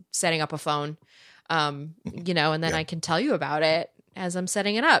is setting up a phone, and then I can tell you about it as I'm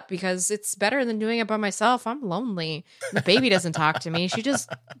setting it up because it's better than doing it by myself. I'm lonely. The baby doesn't talk to me. She just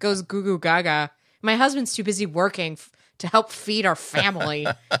goes goo goo gaga. My husband's too busy working to help feed our family.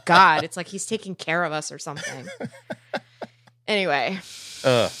 God, it's like he's taking care of us or something. Anyway.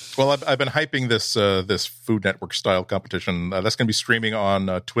 Well, I've been hyping this Food Network style competition. That's going to be streaming on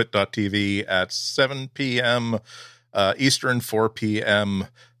twit.tv at 7 p.m. Eastern, 4 p.m.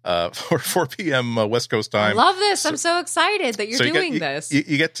 for 4 p.m. West Coast time. I love this. I'm so excited that you're doing this.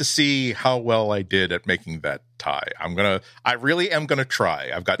 You get to see how well I did at making that tie. I really am gonna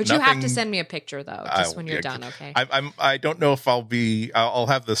try. I've got but nothing. You have to send me a picture though, just when you're done. Okay. I don't know if I'll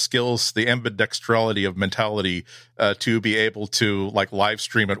have the skills, the ambidextrality of mentality to be able to like live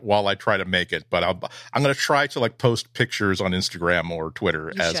stream it while I try to make it. But I'm gonna try to like post pictures on Instagram or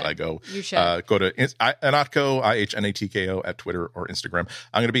Twitter I go. You should go to Ihnatko, IHNATKO at Twitter or Instagram.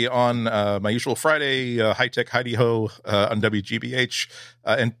 I'm gonna be on my usual Friday High Tech Heidi Ho on WGBH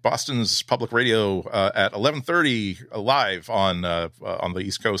in Boston's public radio at 11:30 live on the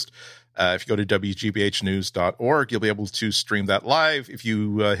East Coast. If you go to WGBHnews.org, you'll be able to stream that live. If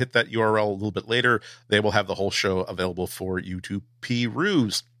you hit that URL a little bit later, they will have the whole show available for you to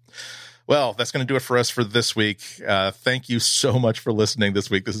peruse. Well, that's going to do it for us for this week. Thank you so much for listening this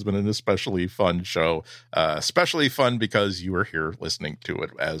week. This has been an especially fun show. Especially fun because you were here listening to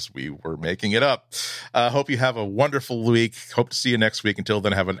it as we were making it up. Hope you have a wonderful week. Hope to see you next week. Until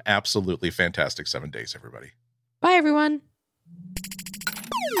then, have an absolutely fantastic 7 days, everybody. Bye, everyone.